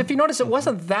safe. Because if you notice, it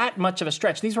wasn't that much of a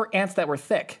stretch. These were ants that were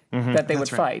thick that they would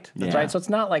fight, right? So it's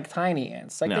not like tiny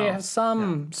ants. Like they have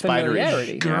some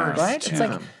familiarity, right? It's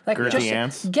like girthy just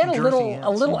ants. get a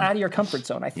little out of your comfort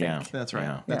zone, I think. Yeah. That's right.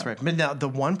 Yeah. That's right. But now the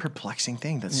one perplexing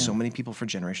thing that so many people for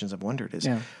generations have wondered is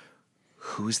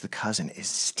who's the cousin? Is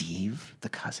Steve the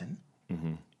cousin?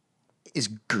 Is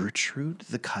Gertrude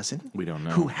the cousin? We don't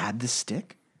know. Who had the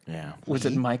stick? Yeah. Was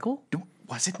it Michael?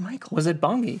 Was it Michael? Was it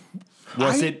Bongi?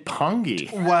 Was it Pongi?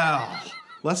 Wow.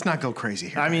 Let's not go crazy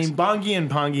here. I mean, Bongi and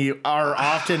Pongi are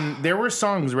often... There were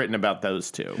songs written about those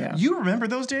two. Yeah. You remember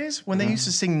those days when they used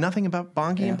to sing nothing about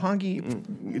Bongi and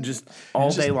Pongi? Just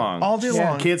all day long. All day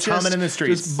long. Kids humming in the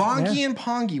streets. Just Bongi and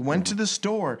Pongi went to the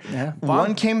store.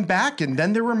 One came back and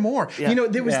then there were more. You know,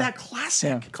 there was that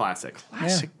classic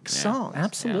song.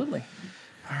 Absolutely.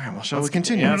 All right, well, shall we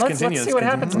continue? Yeah, let's see what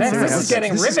happens next. This is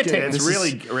getting riveting. It's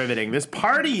really riveting. This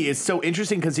party is so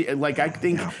interesting because, I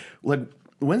think,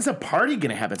 when's the party going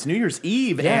to happen? It's New Year's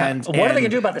Eve. And what are they going to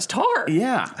do about this tar?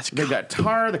 Yeah. They got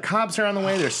tar. The cops are on the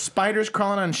way. There's spiders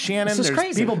crawling on Shannon. This is There's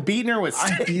crazy. people beating her with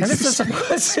sticks.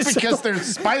 It's because they're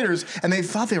spiders, and they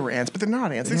thought they were ants, but they're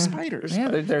not ants. They're spiders. Yeah,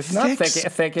 there's not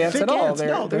thick ants at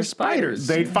all. They're spiders.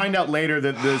 They'd find out later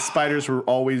that the spiders were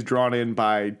always drawn in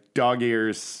by dog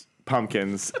ears,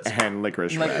 pumpkins, and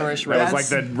licorice red. That was like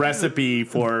the recipe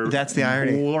for That's the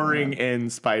irony. luring in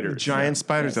spiders. Giant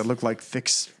spiders that look like thick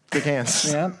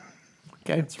ants. Yeah.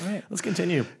 Okay, that's right. Let's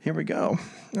continue. Here we go.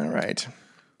 All right.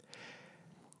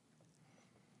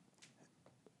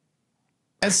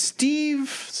 As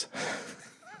Steve's...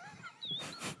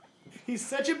 He's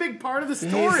such a big part of the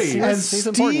story. As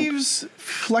Steve's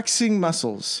flexing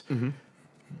muscles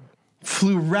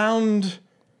flew round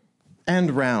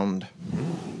and round,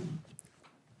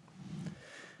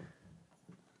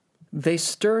 they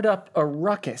stirred up a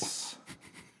ruckus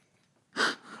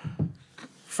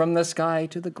from the sky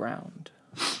to the ground.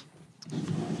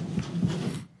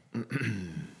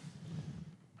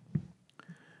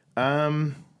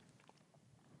 I'm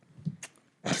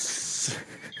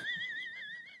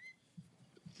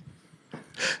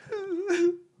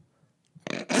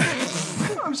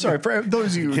sorry, for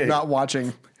those of you not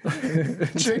watching,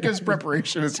 Jacob's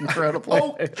preparation is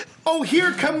incredible. Oh,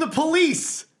 here come the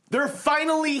police. They're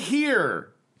finally here.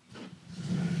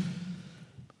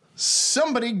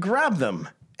 Somebody grab them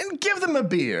and give them a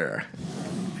beer.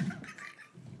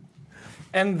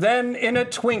 And then, in a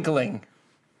twinkling,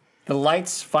 the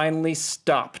lights finally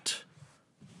stopped.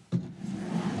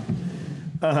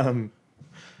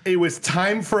 It was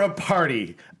time for a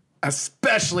party,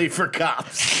 especially for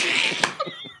cops.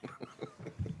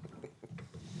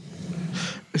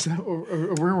 Is that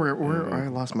where I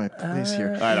lost my place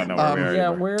here? I don't know where we are. Yeah,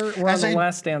 anymore. we're on the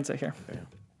last stanza here.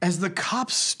 As the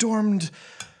cops stormed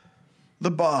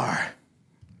the bar,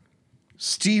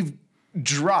 Steve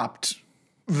dropped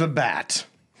the bat.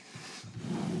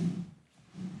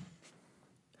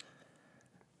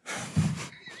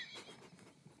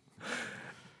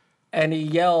 And he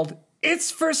yelled,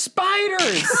 "It's for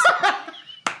spiders!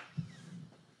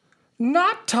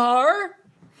 Not tar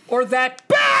or that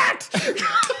bat!"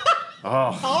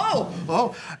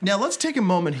 Oh. Now let's take a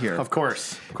moment here. Of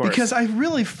course. Because I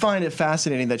really find it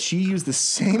fascinating that she used the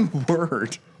same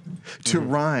word to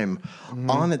rhyme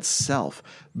on itself.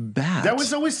 Bat. That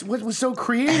was always what was so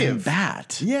creative. And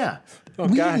bat. Yeah.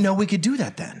 We didn't know we could do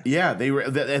that then. Yeah, they were,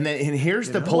 and here's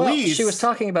the Well, police. she was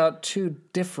talking about two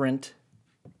different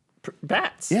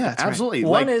bats. Yeah, absolutely.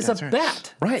 One is a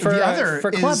bat, right? For, The other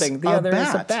for is clubbing. The a other is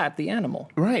a bat. bat, the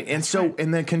animal. Right, and so in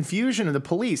the confusion of the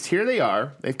police, here they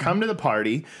are. They've come to the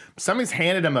party. Somebody's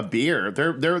handed them a beer.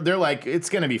 They're like, it's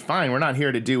going to be fine. We're not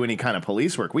here to do any kind of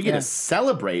police work. We get to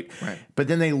celebrate. Right. But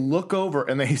then they look over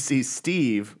and they see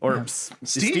Steve, or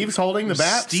Steve's holding the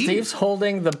bat. Steve's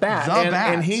holding the bat.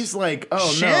 And he's like,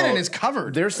 oh Shannon no, is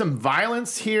covered. There's some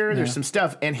violence here. There's some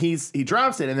stuff, and he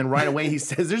drops it, and then right away he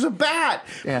says, "There's a bat."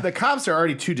 Yeah. The cops are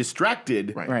already too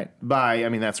distracted. Right. By, I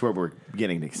mean, that's where we're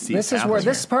getting to see. This is where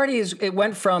this party is. It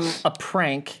went from a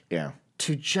prank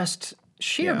to just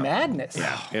sheer madness.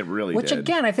 Yeah, it really Which did.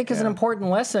 again, I think is an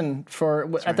important lesson for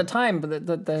at the time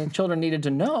the children needed to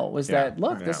know was that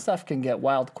look, this stuff can get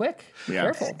wild quick. Be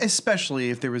careful. Especially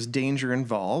if there was danger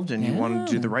involved and you wanted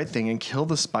to do the right thing and kill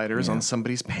the spiders on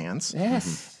somebody's pants.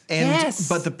 Yes.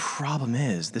 But the problem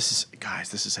is, this is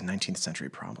a 19th century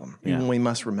problem. Yeah. We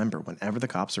must remember, whenever the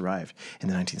cops arrived in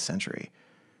the 19th century,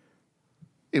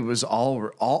 it was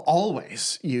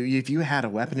always if you had a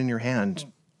weapon in your hand,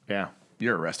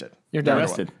 you're arrested. You're done.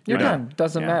 Arrested. You're done.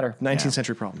 Doesn't matter. 19th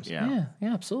century problems. Yeah,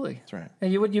 absolutely. That's right.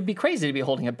 And you'd be crazy to be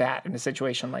holding a bat in a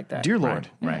situation like that. Dear Lord.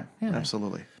 Right. Yeah.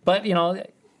 Absolutely. But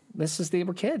they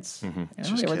were kids.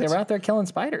 Mm-hmm. You know, they were out there killing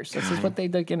spiders. This is what they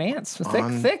did in ants.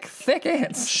 Thick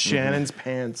ants. Shannon's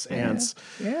pants, ants.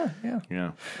 Yeah.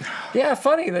 Yeah.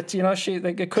 Funny that, you know,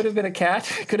 it could have been a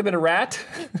cat. It could have been a rat.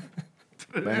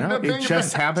 It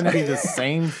just happened to be the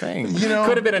same thing. You know,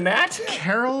 Could have been a gnat.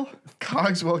 Carroll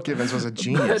Cogswell Givens was a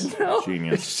genius. No.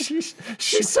 Genius.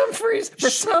 She's for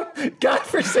some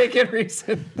godforsaken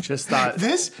reason. Just thought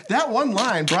That one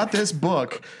line brought this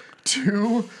book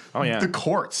to the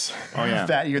courts. Oh yeah,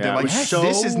 that year. They're It like, was so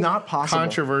this is not possible.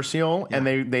 controversial, and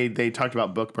they talked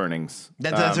about book burnings.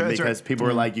 That's right. Because people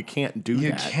were like, you can't do that.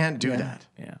 You can't do that.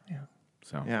 Yeah.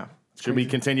 So Yeah. should we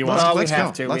continue Let's, on? let's we go.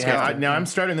 have to. Let's We go. have to. Now I'm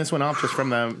starting this one off just from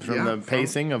the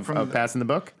pacing of passing the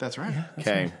book. That's right.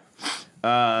 Okay.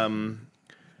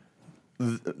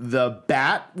 The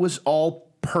bat was all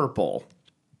purple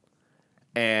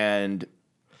and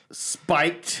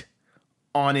spiked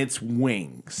on its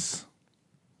wings.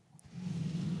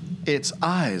 Its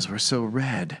eyes were so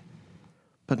red.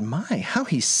 But my, how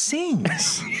he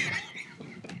sings.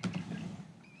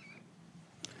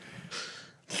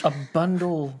 A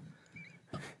bundle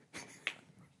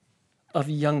of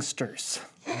youngsters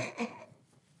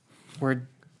were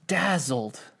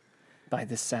dazzled by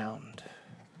the sound.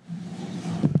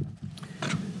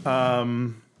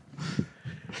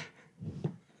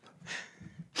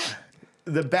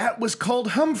 The bat was called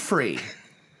Humphrey,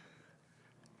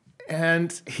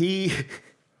 and he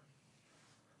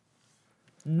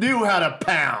knew how to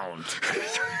pound.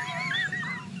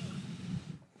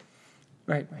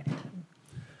 Right.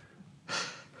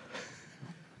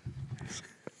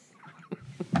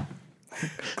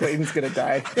 Clayton's gonna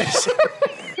die.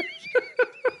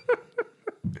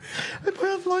 I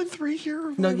have line 3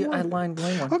 here. No, I lined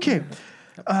line one. Okay.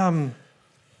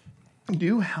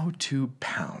 Knew how to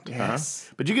pound. Yes.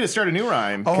 But you get to start a new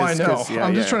rhyme. Oh, I know.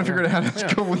 I'm just trying to figure out how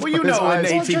to go with Well, you his know, in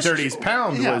the eyes. 1830s,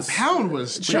 pound was. pound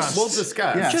was just. We'll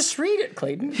discuss. Yeah. Just read it,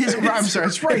 Clayton. I'm sorry,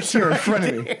 it's right here in front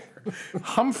of me.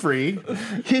 Humphrey.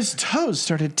 His toes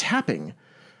started tapping.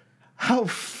 How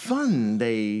fun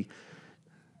they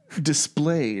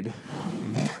displayed.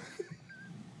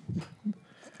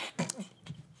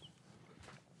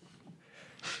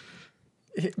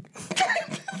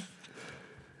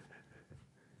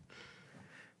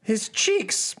 His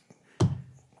cheeks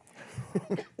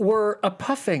were a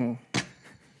puffing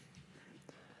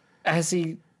as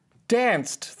he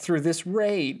danced through this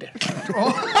raid.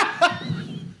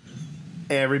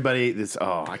 Everybody,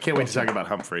 I can't wait to talk about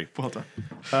Humphrey. Well done.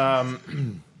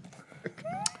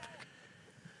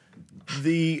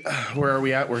 Where are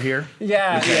we at? We're here?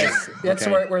 Yeah, Okay. yes. That's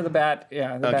Okay. where the bat, the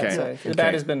Okay.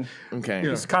 bat has been Okay.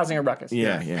 it's causing a ruckus.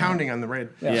 Yeah. Pounding on the raid.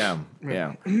 Yeah.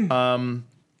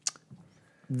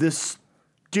 The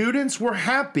students were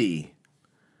happy.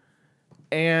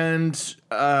 And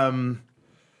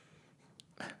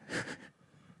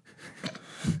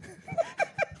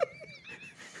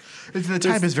The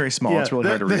type is very small. It's really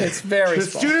hard to read. It's very the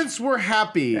small. students were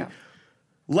happy. Yeah.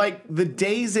 Like the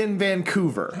days in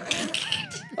Vancouver.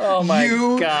 Oh my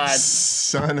you God.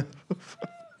 son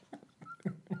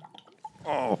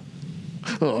of...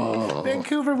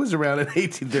 Vancouver was around in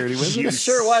 1830, wasn't It it?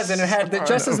 sure was, and it had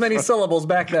just as many syllables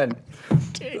back then.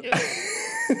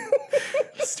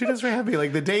 Students were happy.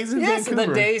 Like the days in Yes, Vancouver.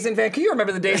 the days in Vancouver. You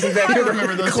remember the days in Vancouver?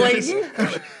 remember those Clayton?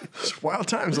 Wild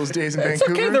times, those days in It's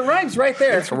Vancouver. okay, the rhyme's right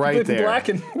there. It's right with there. black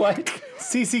and white.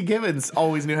 C.C. Givens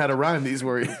always knew how to rhyme these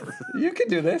words. You can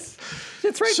do this.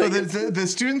 It's right So there. the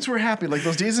students were happy, like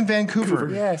those days in Vancouver.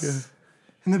 Yes.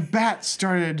 And the bat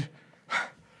started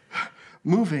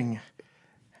moving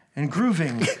and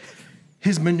grooving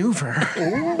his maneuver.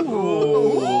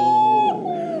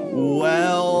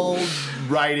 Well,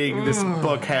 writing this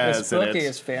book has This book in it.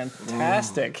 is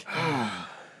fantastic.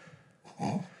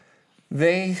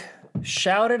 They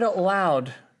shouted out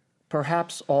loud,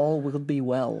 "Perhaps all will be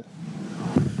well."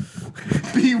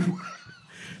 They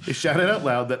shouted out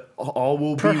loud that all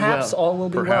will be well. Perhaps all will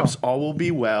be well. Perhaps all will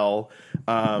be well.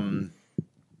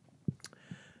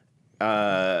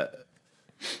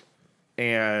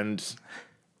 And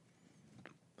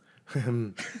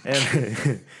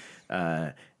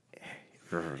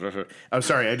I'm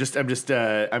sorry. I'm just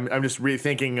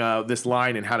rethinking this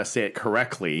line and how to say it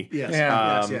correctly. Yes.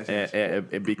 Yeah.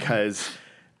 Because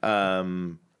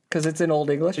Because it's in Old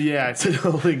English. yeah, it's in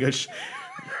Old English.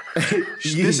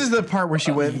 This is the part where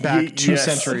she went back 2 yes.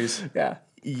 centuries. Yeah.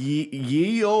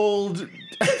 Ye old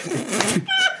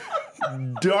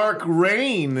dark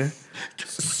rain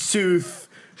sooth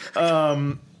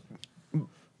blood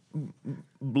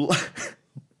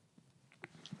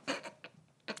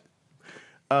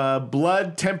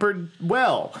tempered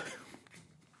well.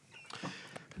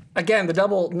 Again, the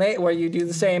double where you do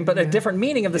the same, but a different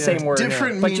meaning of the same word.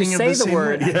 Different but you meaning of say the the same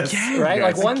word, word. Yes. right?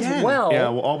 Yes. Like one's well. Yeah,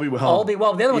 well, all be well. All be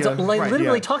well. The other one's Right,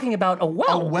 literally yeah. talking about a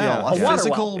well. A well, a a water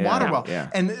physical well. water Yeah, well. yeah.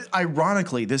 And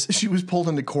ironically, she was pulled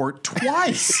into court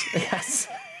twice. Yes.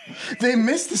 They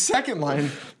missed the second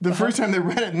line the first time they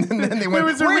read it, and then they went, There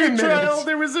was a wait a retrial. minute.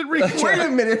 There was a retrial. Wait a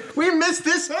minute. We missed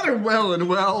this other well and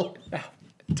well.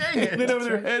 Dang it. Went over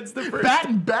their heads the first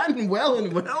Bat and well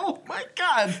and well. My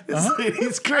God.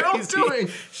 He's Carol crazy. doing?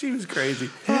 She was crazy.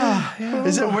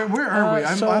 Is it, where are we?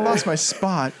 so- I lost my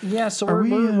spot. Yeah, so Are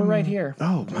we're right here.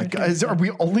 Oh my God. Are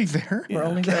we only there? We're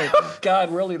only there.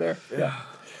 God, we're only there. Yeah.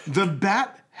 The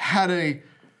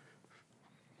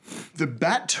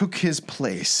bat took his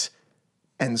place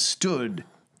and stood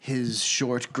his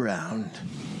short ground.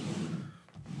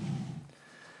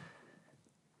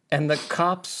 And the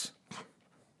cops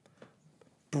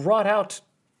brought out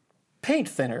paint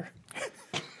thinner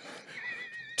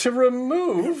to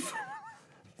remove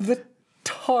the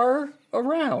tar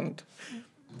around.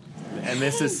 And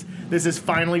this is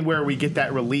finally where we get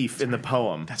that relief in the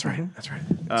poem. That's right. That's right.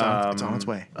 It's on its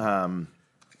way.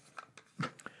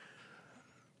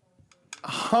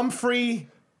 Humphrey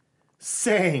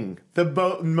sang the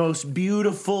most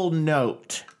beautiful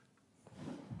note.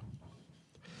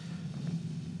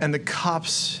 And the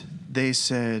cops, they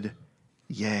said,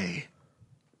 yea,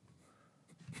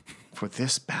 for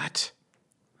this bat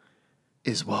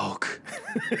is woke.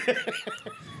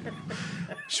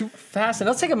 Fascinating.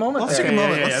 Let's take a moment Let's there. take a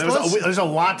moment. There's a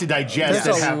lot to digest.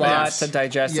 There's that a happened. lot to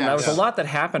digest, and that was a Yes. lot that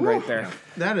happened right there.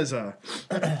 That's a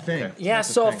thing. Yeah,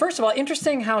 so first of all,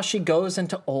 interesting how she goes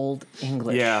into Old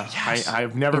English. Yeah, Yes.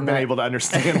 I've never been that- able to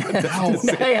understand what that is.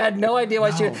 I had no idea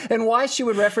why she would, and why she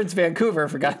would reference Vancouver,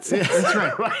 for God's sake. That's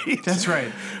right. Right. That's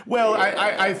right. Well,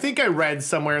 I think I read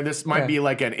somewhere, this might Yeah. be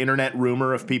like an internet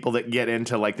rumor of people that get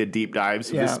into like the deep dives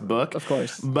of this Yeah, book. of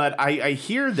course. But I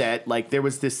hear that like there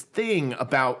was this thing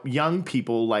about young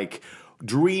people like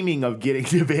dreaming of getting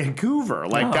to Vancouver.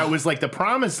 Like that was like the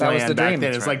promised That was land the back dream.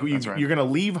 then. That's It's like That's right. you're going to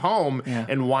leave home Yeah.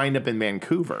 and wind up in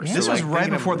Vancouver. So, This was like, right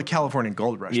thinking of- before the California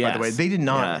gold rush, by the way. Yes. They did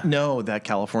not Yeah. know that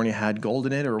California had gold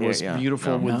in it or was yeah.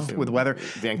 beautiful No. with weather.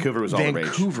 Vancouver was all the rage.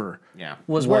 Vancouver Yeah.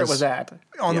 Was where it was at.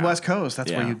 on the Yeah. West Coast.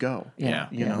 That's where Yeah. you go. Yeah.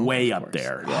 You know? Way up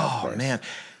there. Oh, man.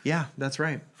 Yeah, that's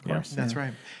right. Of course. That's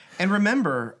right. And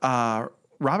remember,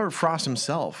 Robert Frost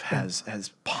himself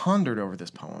has pondered over this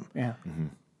poem. Yeah.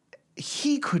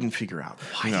 He couldn't figure out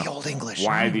why the Old English.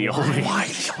 Why the Old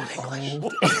English? Why the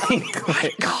Old English?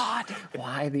 My God.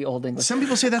 Why the Old English? Some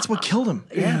people say that's what killed him.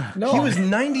 Yeah. No. He was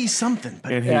 90-something,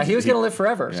 but Yeah, he was going to live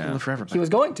forever. He was live forever, He was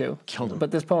going to. Killed him.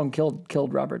 But this poem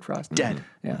killed Robert Frost. dead.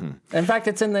 Yeah. In fact,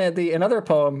 it's in the another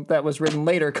poem that was written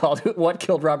later called "What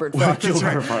Killed Robert Frost." That's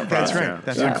right. Robert That's Frost, right. yeah.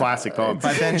 That's It's a right. classic poem.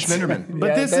 By Ben Schminderman. But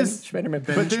Yeah, this Ben is Schminderman.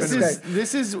 But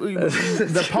this is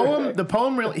the poem. The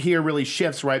poem really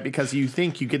shifts, right? Because you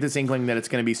think you get this inkling that it's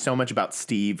going to be so much about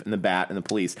Steve and the bat and the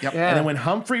police. Yep. Yeah. And then when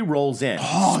Humphrey rolls in,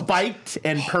 spiked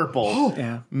and purple,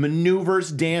 Yeah.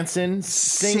 maneuvers, dancing,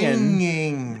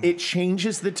 singing, it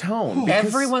changes the tone. Because-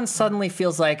 Everyone suddenly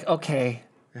feels like, okay,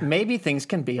 maybe things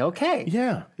can be okay.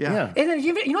 Yeah. Yeah. And then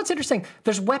you know what's interesting?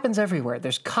 There's weapons everywhere.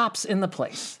 There's cops in the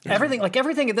place.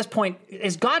 Everything at this point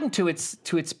has gotten to its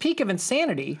peak of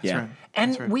insanity. Yeah. That's right.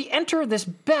 And That's right. we enter this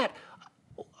bet.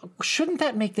 Shouldn't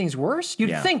that make things worse? You'd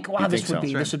Yeah, think, wow, you'd this think would so.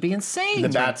 be That's this would be insane. The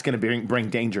bat's going to bring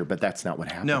danger, but that's not what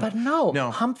happened. No. But no,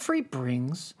 No. Humphrey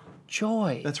brings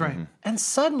joy. That's right. And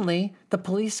suddenly the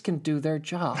police can do their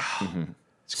job.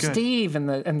 It's good. Steve and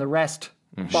the rest,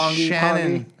 Bongi,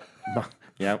 Shannon. Pongi,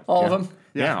 Yeah. all yeah. of them.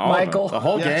 Yeah, all Michael. of them. The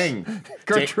whole Yes. gang.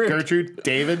 Gertrude. Gertrude,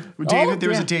 David. David, there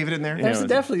was yeah. a David in there. There's Yeah.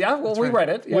 definitely, yeah. Well, we read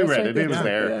it. Yeah, We it's read right it. It was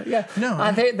there. Yeah, yeah.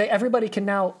 No, they everybody can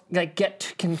now like get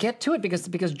to it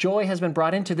because joy has been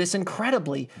brought into this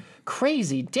incredibly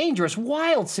crazy, dangerous,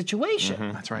 wild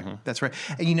situation. That's right. That's right.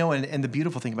 And you know, and the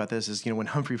beautiful thing about this is, you know, when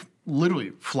Humphrey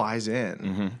literally flies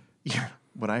in,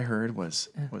 what I heard was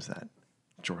that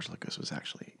George Lucas was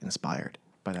actually inspired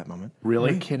by that moment.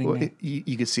 Really? You're kidding Well, me.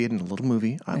 you could see it in a little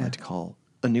movie I like to call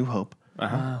A New Hope.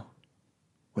 Wow.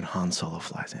 When Han Solo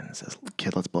flies in and says,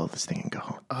 "Kid, let's blow this thing and go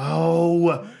home."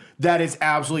 Oh, that is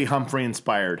absolutely Humphrey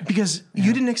inspired. Because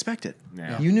you didn't expect it.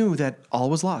 Yeah. You knew that all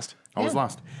was lost. I was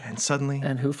lost. And suddenly,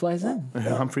 And who flies in?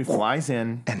 Humphrey flies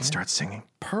in, and starts singing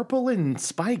purple and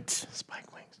spiked.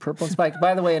 Spike Wings. Purple and spiked.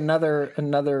 By the way, another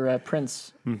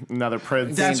Prince. Another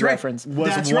Prince. That's right. Reference.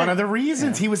 Was one of the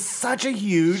reasons he was such a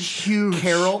huge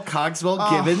Carroll Cogswell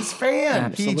Givens fan.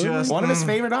 Absolutely. He just one of his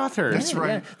favorite authors. That's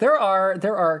right. Yeah.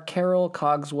 There are Carroll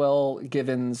Cogswell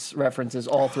Givens references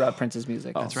all throughout Prince's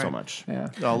music. That's so much. Yeah.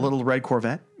 A Little Red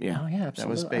Corvette. Yeah. Oh yeah, absolutely. That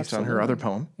was based on her other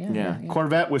poem. Yeah.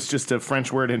 Corvette was just a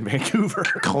French word in Vancouver.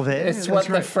 Corvette. It's what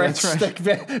the French,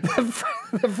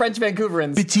 the French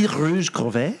Vancouverans. Petit Rouge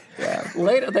Corvette.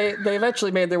 Later, they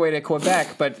eventually made their way to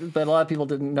Quebec, but a lot of people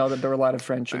didn't know that there were a lot of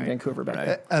French in Vancouver back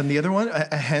then. And the other one,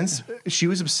 hence, she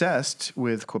was obsessed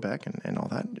with Quebec and all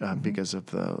that because of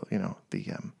the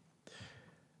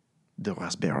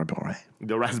raspberry beret.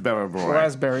 The Raspberry Boy.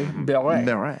 Raspberry beret.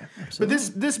 Beret. But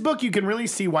this book, you can really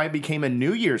see why it became a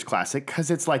New Year's classic, because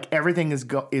it's like everything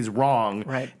is wrong,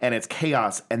 Right. and it's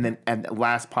chaos, and then at the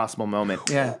last possible moment,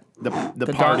 Yeah. the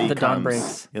The party dawn comes.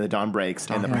 breaks. Yeah, the dawn breaks,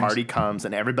 and the party comes,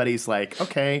 and everybody's like,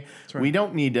 okay, we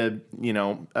don't need to,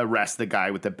 arrest the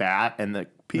guy with the bat, and the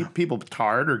people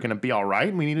tarred are going to be all right,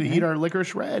 and we need to eat our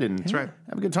licorice red and have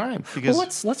a good time. Because Well,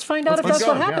 let's find out if let's that's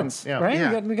go. what Yeah, happens, yeah.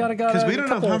 right? We got to go. because we don't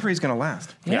know if Humphrey's going to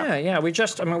last. Yeah. We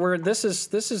just, this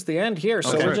is the end here.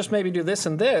 So Okay. we'll just maybe do this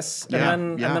and this, Yeah,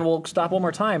 and yeah. then we'll stop one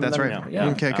more time. That's and then, right. Yeah.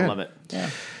 Okay, I good. love it. Yeah.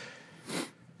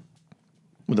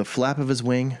 With a flap of his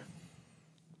wing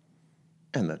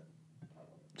and the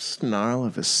snarl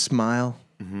of his smile.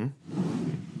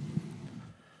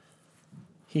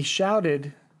 He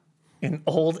shouted in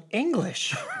Old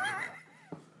English,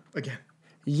 Again.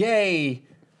 "Yea,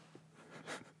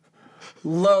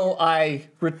 lo, I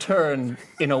return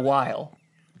in a while."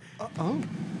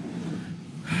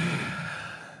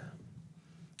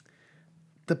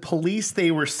 The police,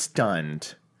 they were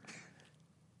stunned.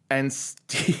 And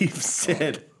Steve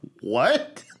said,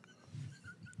 what?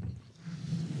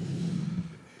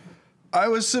 I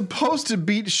was supposed to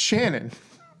beat Shannon.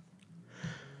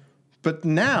 But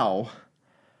now...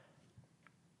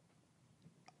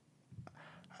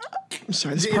 I'm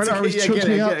sorry, this part okay, always yeah, chokes get it,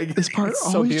 me get up. it. This part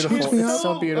So always beautiful. chokes me It's up.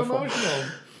 so beautiful. Emotional.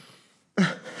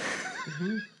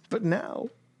 But now...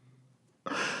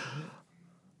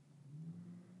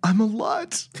 I'm a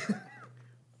lot.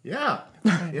 Yeah.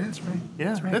 That's right.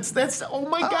 Yeah. That's oh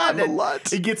my God. I'm a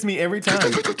lot. It gets me every time.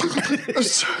 I'm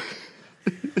sorry.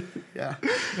 Yeah.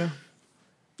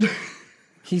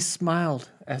 He smiled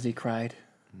as he cried,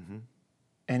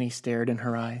 and he stared in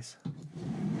her eyes.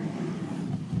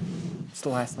 It's the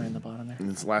last line at the bottom there.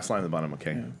 It's the last line at the bottom,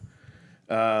 okay.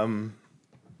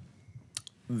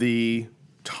 The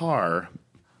tar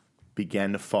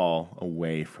began to fall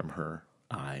away from her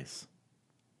eyes.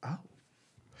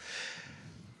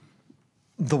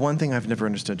 The one thing I've never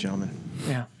understood, gentlemen.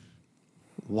 Yeah.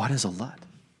 What is a LUT?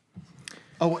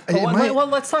 Oh, Well,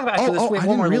 let's talk about after this. We have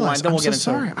one more rewind, then I'm we'll get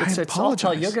so into sorry. it. I I'll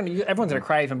tell you, apologize. everyone's gonna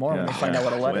cry even more when they find out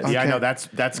what a LUT is. Yeah, I Okay. know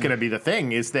that's going to be the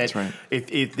thing. Is that right.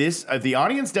 if the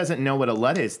audience doesn't know what a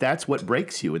LUT is, that's what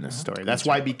breaks you in this story. That's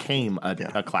why it became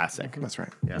a classic. That's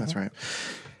right. That's right.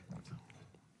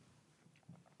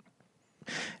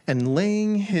 And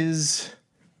laying his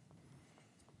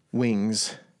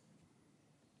wings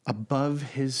above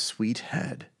his sweet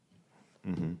head.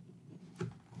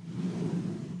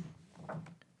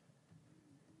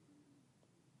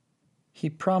 He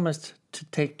promised to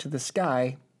take to the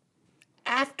sky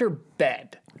after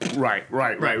bed. Right.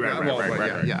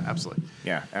 Yeah, absolutely.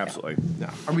 Yeah, absolutely.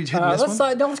 Are we hitting this Let's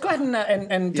one? let's go ahead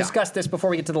and discuss this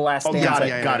before we get to the last stanza.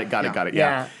 Got it.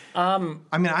 Yeah. I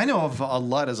mean, I know of a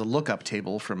LUT as a lookup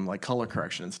table from like color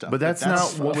correction and stuff. But that's not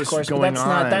what was Of course, but going that's on.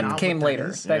 not. That came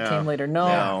later. That came later.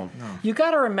 No. You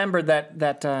got to remember that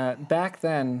back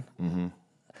then,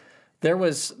 there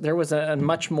was a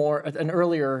much more an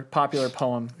earlier popular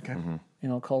poem,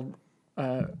 called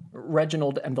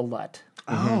Reginald and the LUT.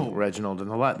 Reginald and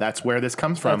the LUT. That's where this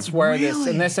comes from. That's where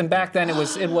and back then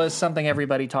it was something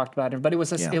everybody talked about. But it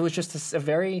was it was just a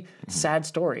very sad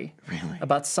story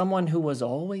about someone who was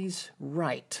always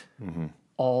right.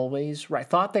 Always right.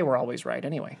 Thought they were always right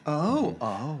anyway.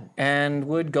 And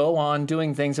would go on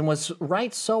doing things and was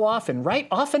right so often, right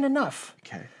often enough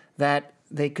that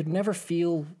they could never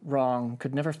feel wrong,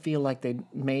 could never feel like they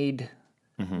made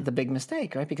the big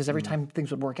mistake, right? Because every time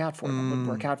things would work out for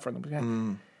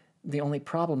them, The only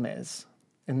problem is,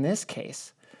 in this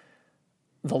case,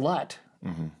 the LUT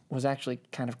was actually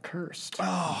kind of cursed.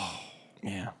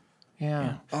 Yeah.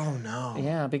 Oh no.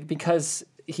 Yeah, because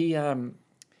he,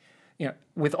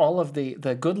 with all of the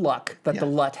good luck that the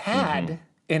LUT had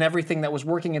in everything that was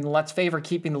working in the LUT's favor,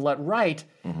 keeping the LUT right,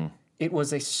 it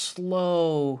was a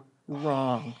slow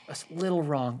wrong, a little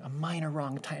wrong, a minor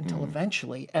wrong, until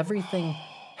eventually everything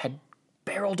had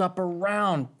barreled up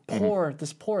around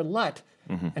this poor Lut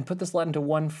and put this Lut into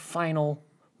one final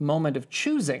moment of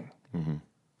choosing.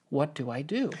 What do I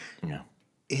do? Yeah.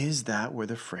 Is that where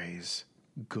the phrase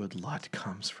 "good luck"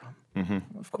 comes from?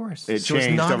 Of course. It So it's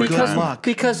changed not over good time. luck.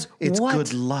 Because It's what?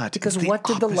 good luck. Because It's the what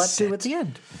did the Lut do opposite. at the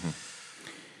end?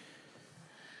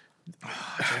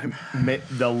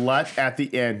 The Lut at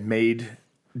the end made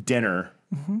dinner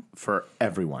for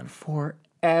everyone. For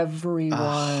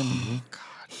everyone.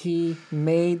 He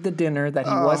made the dinner that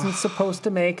he wasn't supposed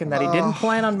to make and that he didn't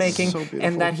plan on making so beautiful.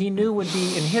 and that he knew would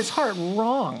be, in his heart,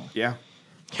 wrong. Yeah.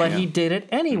 But he did it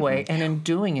anyway, and in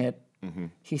doing it,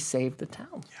 he saved the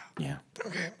town. Yeah.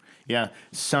 Okay. Yeah.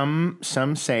 Some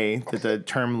say that the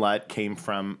term Lut came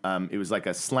from it was like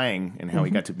a slang, and how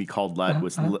he got to be called Lut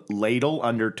was ladle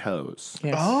under toes.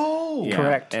 Yes. Oh, Yeah.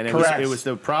 Correct. And Correct. it was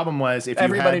the problem was if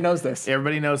Everybody you had, knows this.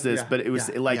 Everybody knows this, but it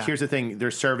was yeah. here's the thing: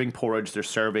 they're serving porridge, they're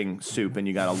serving soup, and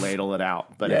you got to ladle it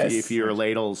out. But Yes. if your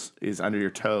ladles is under your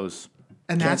toes,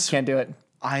 and that's Can't do it.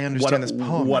 I understand this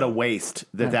poem. what a waste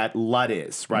that Lut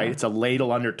is, right? It's a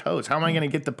ladle under toes. How am I going to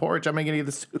get the porridge? How am I going to get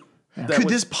the soup? Could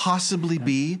this possibly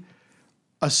be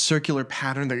a circular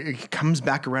pattern that it comes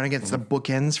back around again? It's the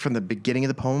bookends from the beginning of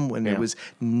the poem when it was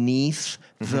neath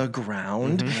the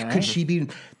ground. Could she be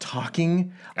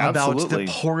talking Absolutely. about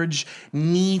the porridge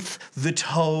neath the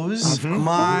toes?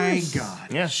 My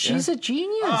God. Yeah, She's a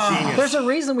genius. There's a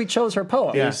reason we chose her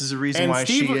poem. Yeah. This is the reason why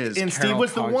Steve, she is And Steve Carroll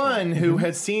was the Cogswell. one who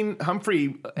had seen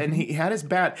Humphrey, and he had his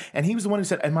bat, and he was the one who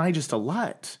said, "Am I just a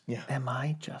Lut?" Yeah. Am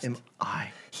I just? I.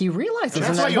 He realizes in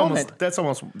That's that why you moment.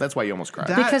 that's why you almost cried.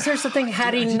 Because here's the thing: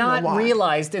 had he didn't know not why.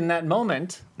 realized in that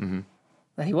moment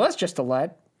that he was just a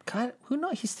Lut, God, who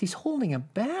knows? He's holding a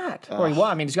bat, or he was.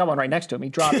 I mean, he's got one right next to him. He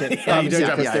dropped it. he obviously, did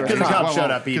drop because it. they were Because the caught. cop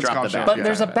showed up, he Because dropped the cop bat. showed But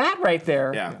there's a bat right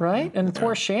there, Yeah. right? And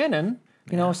poor Shannon,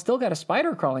 still got a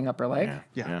spider crawling up her leg.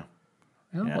 Yeah.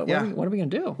 What Yeah. are we going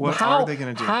to do? What how, are they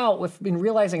gonna do? How, in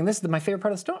realizing, and this is my favorite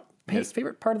part of the story,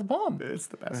 favorite part of the poem, It's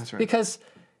the best. That's right. because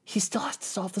he still has to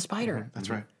solve the spider. That's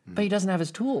right. But he doesn't have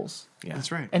his tools. Yeah.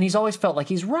 That's right. And he's always felt like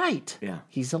he's right. Yeah.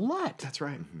 He's a Lut. That's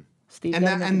right. Steve And got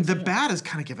that him and the decision. bat has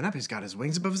kind of given up. He's got his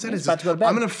wings above his head. He's He's about to go to bed.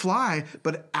 I'm going to fly,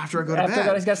 but after I go to After bed,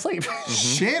 that, he's got to sleep.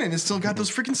 Shannon has still got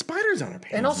those freaking spiders on her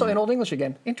pants. And also in Old English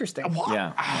again. Interesting.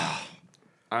 Yeah.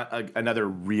 Another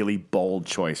really bold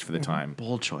choice for the time.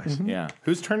 Bold choice. Yeah.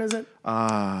 Whose turn is it?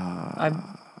 I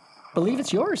believe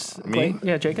it's yours. Me? Clay.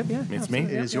 Yeah, Jacob. Yeah. It's me.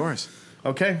 It is yours.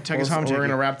 Okay. Take us home, We're Jakey. going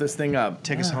to wrap this thing up.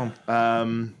 Take us home. It's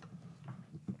an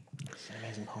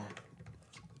amazing poem.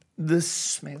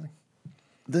 Amazing.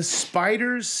 The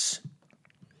spiders,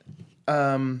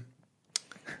 the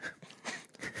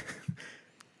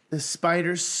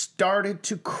spiders started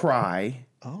to cry.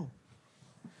 Oh.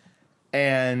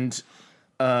 And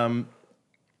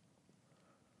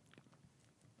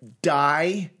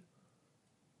die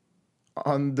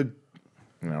on the.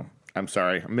 No, I'm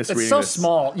sorry, I'm misreading It's so this.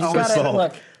 small. You got to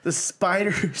look. The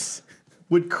spiders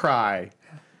would cry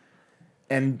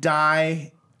and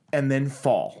die and then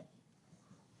fall.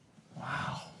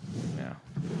 Wow. Yeah.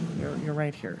 You're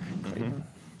right here. Clayton.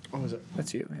 What was it?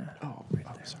 That's you. Yeah. Oh,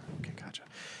 sorry. Okay, gotcha.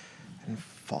 And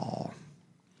fall.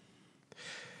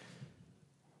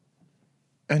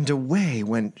 And away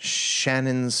went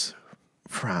Shannon's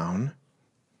frown,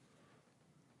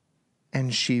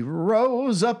 and she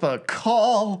rose up a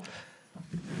call.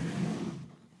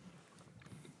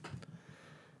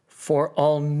 For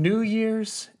all New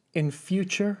Year's in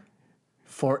future,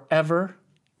 forever,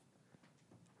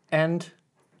 and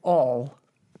all.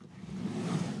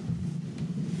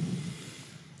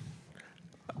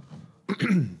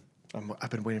 I've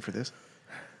been waiting for this.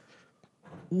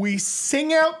 We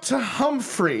sing out to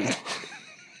Humphrey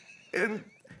and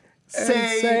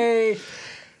say,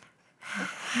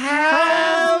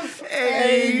 have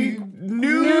a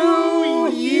New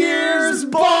Year's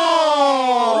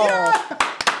ball.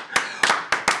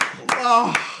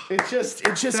 It just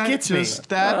gets me.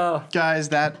 Guys,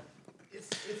 that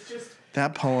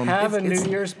poem. Have a New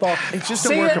Year's ball. It's just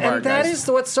a work of art, and that guys. is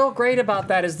what's so great about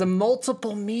that is the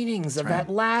multiple meanings of that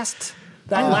last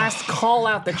call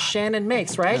out that Shannon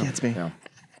makes, right? It's me.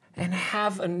 And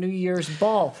have a New Year's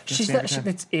ball.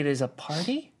 It is a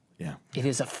party. Yeah. It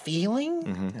is a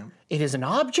feeling. It is an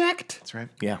object. That's right.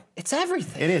 Yeah. It's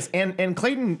everything. It is. And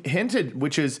Clayton hinted,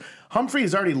 which is Humphrey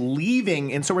is already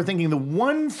leaving. And so we're thinking the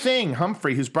one thing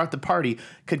Humphrey, who's brought the party,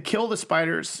 could kill the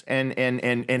spiders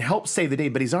and help save the day.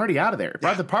 But he's already out of there.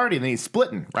 Brought the party and then he's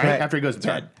splitting, right? After he goes to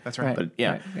bed. That's right. But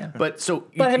yeah. Right, yeah. But so.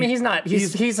 But I mean, he's not.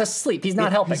 He's asleep. He's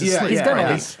not helping. he's asleep. He's gonna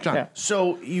right. leave. Done. Yeah.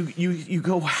 So you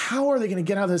go, how are they going to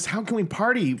get out of this? How can we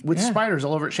party with spiders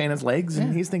all over at Shannon's legs?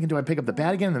 And he's thinking, do I pick up the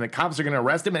bat again? And then the cops are going to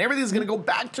arrest him, and everything's going to go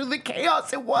back to the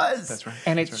chaos it was. That's right.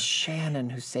 And it's Shannon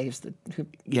who saves the.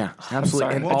 Yeah,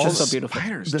 absolutely. And It's all just the so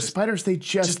beautiful. spiders, they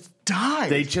just die.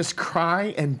 They just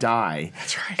cry and die.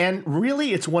 That's right. And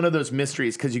really, it's one of those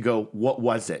mysteries because you go, what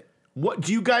was it? What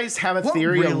do you guys have a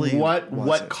theory really of what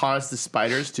was it? caused the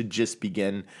spiders to just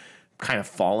begin kind of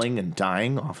falling and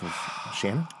dying off of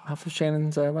Shannon? Off of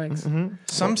Shannon's legs. Mm-hmm.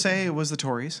 Some say it was the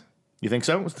Tories. You think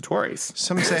so? It was the Tories.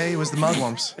 Some say it was the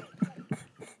Mugwumps.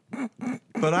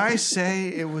 But I say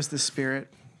it was the spirit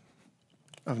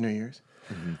of New Year's.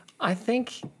 I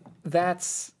think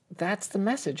that's the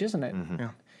message, isn't it? Yeah,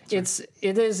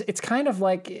 It's kind of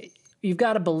like you've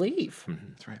got to believe.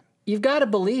 that's right. You've got to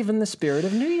believe in the spirit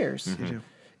of New Year's. You do.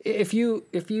 If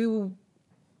you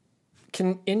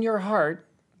can in your heart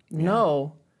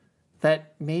know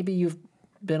that maybe you've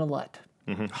been a lot.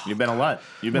 You've been a lot.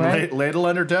 You've been Right. ladle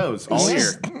under toes all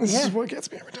year. This is what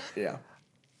gets me every time. Yeah.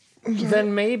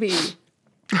 Then maybe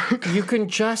you can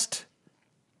just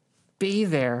be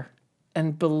there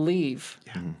and believe.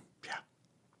 Yeah.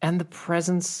 And the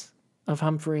presence of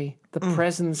Humphrey, the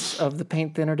presence of the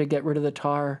paint thinner to get rid of the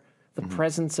tar, the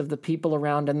presence of the people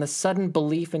around, and the sudden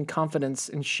belief and confidence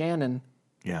in Shannon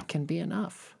Yeah. can be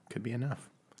enough. Could be enough.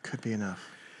 Could be enough.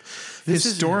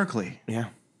 Historically, Yeah.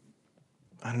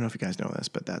 I don't know if you guys know this,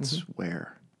 but that's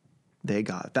where they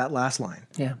got that last line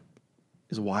Yeah.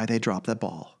 is why they drop that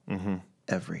ball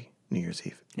every New Year's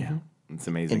Eve. Yeah. It's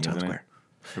amazing, In Town isn't Square.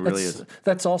 it? It really is.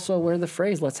 That's also where the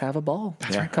phrase "Let's have a ball"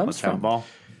 comes Let's have a from. ball.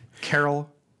 Carroll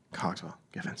Cogswell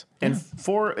Givens. And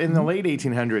in the late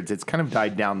 1800s, it's kind of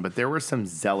died down, but there were some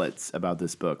zealots about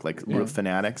this book, like real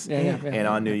fanatics. Yeah. And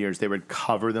on New Year's, they would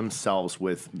cover themselves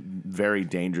with very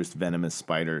dangerous, venomous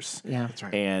spiders. Yeah. That's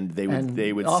right. And they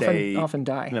would often- say often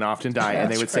die. And often die. And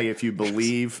they would say, if you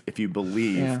believe,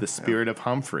 Yeah. the spirit of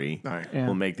Humphrey Right. Yeah.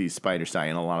 will make these spiders die.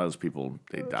 And a lot of those people,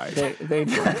 they died. They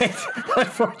died,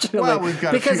 unfortunately. Well, we've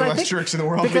got Because a few I less think- jerks in the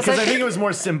world. because I think it was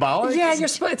more symbolic. Yeah,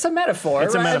 it's a metaphor.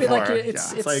 It's a right? metaphor. I mean, like, Yeah.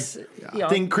 it's like, you know,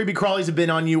 think creepy crawlies have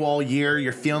been on you all year.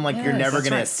 You're feeling like you're Yes, never that's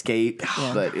going to right. escape,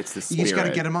 but it's the spirit. You just got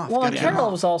to get them off. Well, Gotta and get 'em Carroll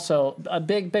off. was also a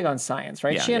big on science,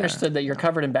 right? Yeah, She yeah. understood that you're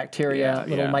covered in bacteria, Yeah,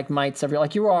 little yeah. like mites every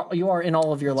like you are in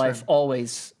all of your life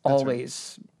always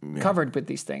covered with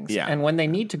these things. Yeah. And when they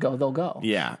need to go, they'll go.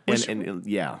 Yeah, and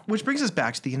yeah, Which brings us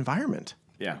back to the environment.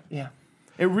 yeah. Yeah.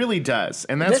 It really does,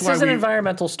 and that's This why is an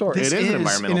environmental story. It is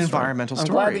an environmental I'm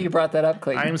story. glad that you brought that up,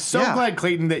 Clayton. I am so Yeah. glad,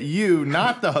 Clayton, that you,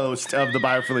 not the host of the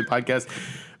Biofriendly podcast,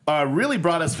 really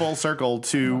brought us full circle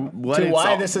to what To it's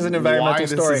why all- this is an environmental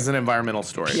story. This is an environmental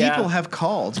story. Yeah. People have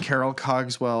called Carroll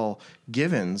Cogswell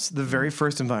Givens the very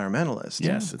first environmentalist.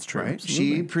 Yes, it's true. Right?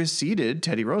 She preceded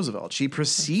Teddy Roosevelt. She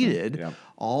preceded Yep.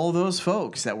 all those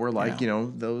folks that were like,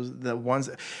 the ones.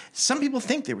 Some people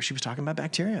think she was talking about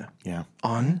bacteria Yeah,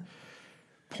 on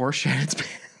poor Shannon's pants.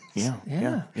 yeah,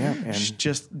 yeah, yeah, and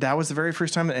That was the very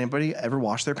first time that anybody ever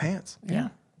washed their pants. yeah.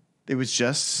 It was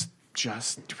just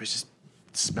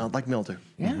smelled like mildew.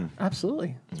 yeah,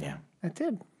 absolutely. Yeah. It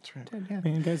did. right. It did, yeah. I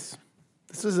mean, guys,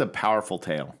 this is a powerful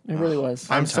tale. It really was.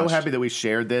 I'm so touched. happy that we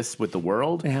shared this with the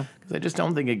world. Yeah. Because I just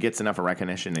don't think it gets enough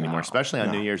recognition anymore, especially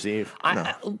on New Year's Eve.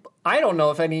 I don't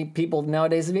know if any people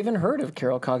nowadays have even heard of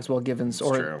Carroll Cogswell Givens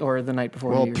true. or The Night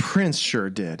Before Well, New Year's. Prince sure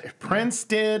did. Prince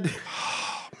did.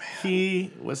 Oh, man.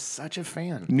 He was such a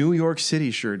fan. New York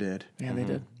City sure did. Yeah, they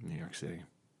did. New York City.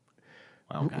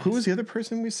 Wow, guys. Who was the other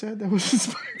person we said that was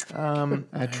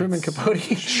inspired? Truman Capote.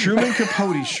 Truman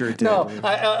Capote sure did. No, it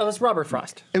was Robert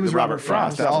Frost. It was Robert Robert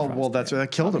Frost. Frost. Oh, well, that's that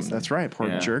killed him. That's right, poor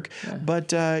Yeah. jerk. But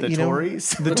the Tories?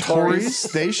 the Tories,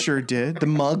 they sure did. The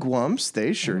Mugwumps,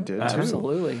 they sure did too.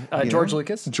 Absolutely. George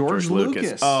Lucas. George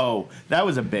Lucas. Oh, that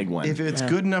was a big one. If it's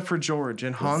good enough for George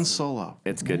and Han Solo,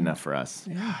 It's good enough for us.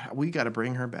 we got to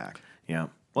bring her back. Yeah.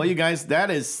 Well, you guys, that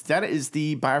is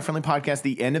the Biofriendly podcast,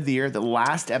 the end of the year, the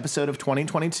last episode of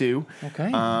 2022. Okay.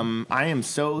 I am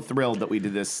so thrilled that we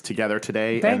did this together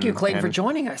today. Thank you, Clayton, for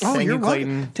joining us. Oh, Thank you're you, welcome.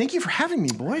 Clayton. Thank you for having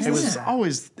me, boys. This is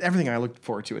always everything I looked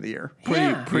forward to in the year.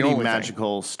 Yeah. Pretty only thing.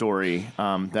 magical story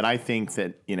that I think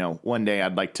that one day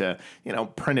I'd like to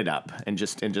print it up and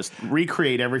just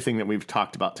recreate everything that we've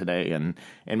talked about today and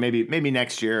maybe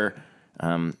next year.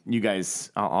 You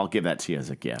guys, I'll give that to you as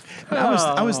a gift.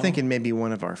 I was thinking maybe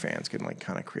one of our fans could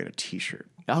kind of create a T-shirt.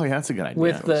 Oh, yeah, that's a good idea.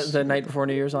 With the Night Before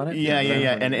New Year's on it. yeah,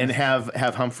 and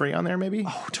have Humphrey on there maybe.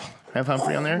 Oh, totally. Have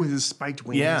Humphrey on there. With his spiked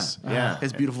wings. Yeah.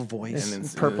 His beautiful voice. And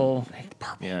it's- Purple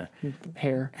Yeah,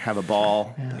 hair. have a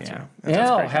ball. Yeah,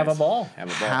 Yeah, have a ball. Have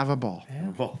a ball. Have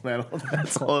a ball. Well,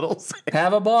 that's all it'll say.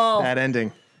 Have a ball. That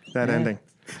ending.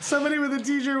 Somebody with a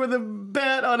T-shirt with a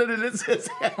bat on it, and it says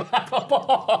 "Have a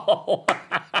ball."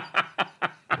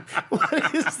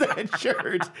 is that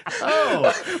shirt?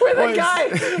 Oh, With a guy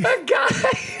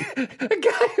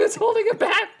who's holding a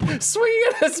bat, swinging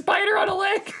at a spider on a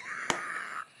leg.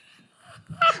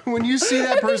 When you see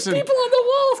that person, People on the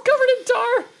walls covered in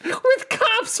tar with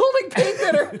cops holding paint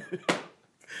thinner.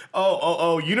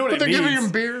 Oh! You know what but it they're needs? giving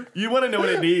him beer. You want to know what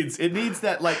it needs? It needs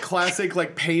that like classic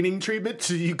like painting treatment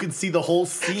so you can see the whole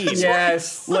scene.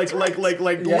 Yes. Like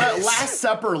Yes. Last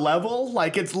Supper level.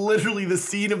 Like it's literally the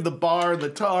scene of the bar, the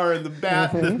tar, and the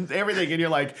bat, and everything. And you're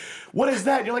like, what is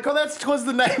that? And you're like, oh, that's 'Twas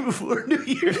the Night Before New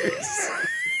Year's.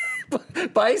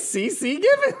 By C.C.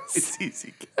 Givens. It's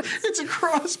easy. It's a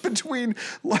cross between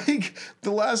like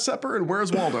The Last Supper and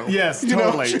Where's Waldo. Yes, You know,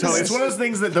 totally. It's one of those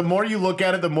things that the more you look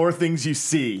at it, the more things you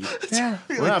see. Yeah.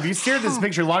 Well, if you stare at this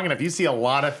picture long enough, you see a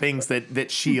lot of things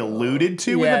that she alluded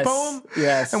to in the poem.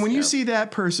 Yes. And when you see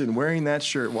that person wearing that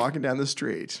shirt walking down the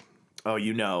street, Oh,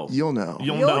 you know. you'll know.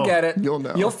 You'll You'll know. get it. You'll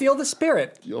know. You'll feel the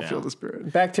spirit. You'll feel the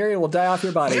spirit. Bacteria will die off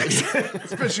your body.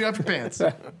 Especially off your pants.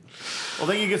 Well,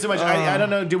 thank you so much. I don't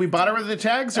know. Do we bother with the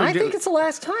tags? Or I think it's the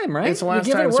last time, right? It's the last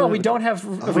we give time, it a whirl. so we don't have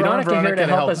Veronica here Veronica to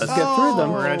help us get through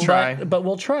them. We're gonna try. But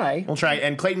we'll try. We'll try.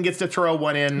 And Clayton gets to throw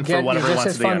one in for whatever he just wants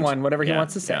his to fun end. one, whatever he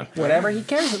wants to say. Yeah. Whatever he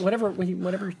cares, whatever he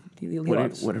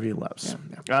loves. Whatever he loves.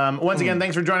 Once again,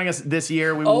 thanks for joining us this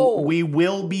year. Oh. We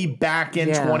will be back in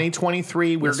Yeah.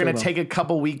 2023. We're Yes, we going to will. take a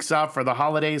couple weeks off for the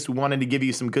holidays. We wanted to give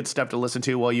you some good stuff to listen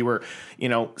to while you were,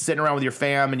 sitting around with your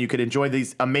fam, and you could enjoy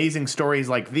these amazing stories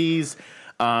like these.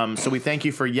 So we thank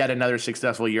you for yet another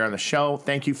successful year on the show.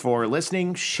 Thank you for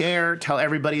listening. Share. Tell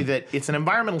everybody that it's an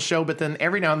environmental show, but then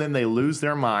every now and then they lose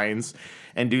their minds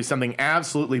and do something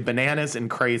absolutely bananas and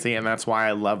crazy, and that's why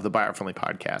I love the Biofriendly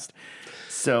podcast.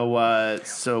 So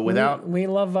without we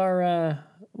love our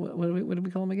what do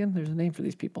we call them again? There's a name for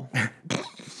these people.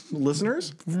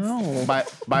 Listeners? No.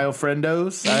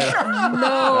 Biofriendos,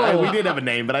 No. we did have a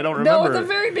name, but I don't No, remember. at the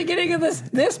very beginning of this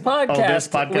podcast, this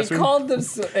podcast we we- called them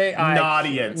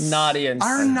Naudience. Naudience.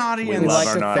 Our naughty We We'd love like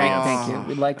our to naudience. thank you.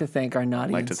 We'd like to thank our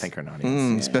naudience. I'd like to thank our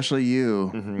audience. Especially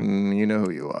you. You know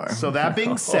who you are. So that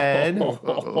being said,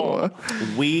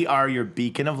 we are your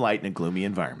beacon of light in a gloomy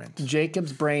environment.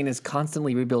 Jacob's brain is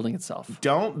constantly rebuilding itself.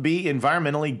 Don't be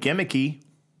environmentally gimmicky.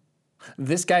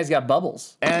 This guy's got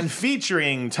bubbles. And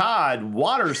featuring Todd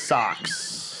Water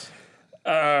Socks.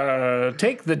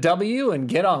 Take the W and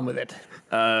get on with it.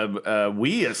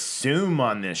 We assume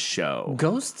on this show.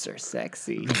 Ghosts are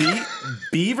sexy.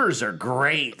 Beavers are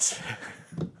great.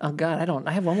 Oh God,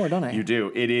 I have one more, don't I? You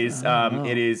do. It is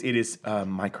microns.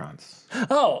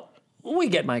 Oh, we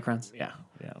get microns. Yeah.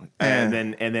 And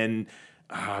then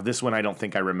this one I don't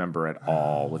think I remember at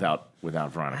all without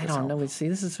Veronica's I don't help. know. See,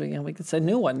 this is it's a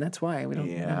new one. That's why we don't.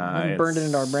 Yeah, we haven't burned it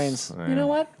into our brains. You know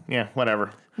what? Yeah,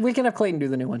 whatever. We can have Clayton do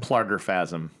the new one.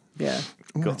 Plarderphasm. Yeah.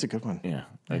 Ooh, that's a good one. Yeah.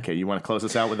 Okay, you want to close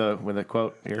us out with a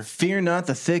quote here? Fear not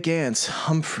the thick ants.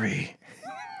 Humphrey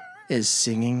is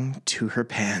singing to her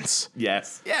pants.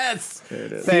 Yes.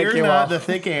 Thank Fear you not all. the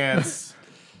thick ants.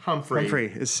 Humphrey. Humphrey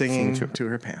is singing to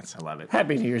her pants. I love it.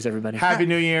 Happy New Year's, everybody. Happy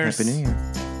New Year's. Happy New Year.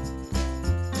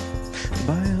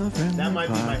 That might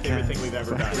be my favorite thing we've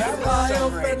ever done.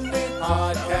 Bio-friendly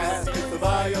podcast. It's the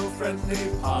bio-friendly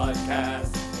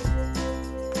podcast.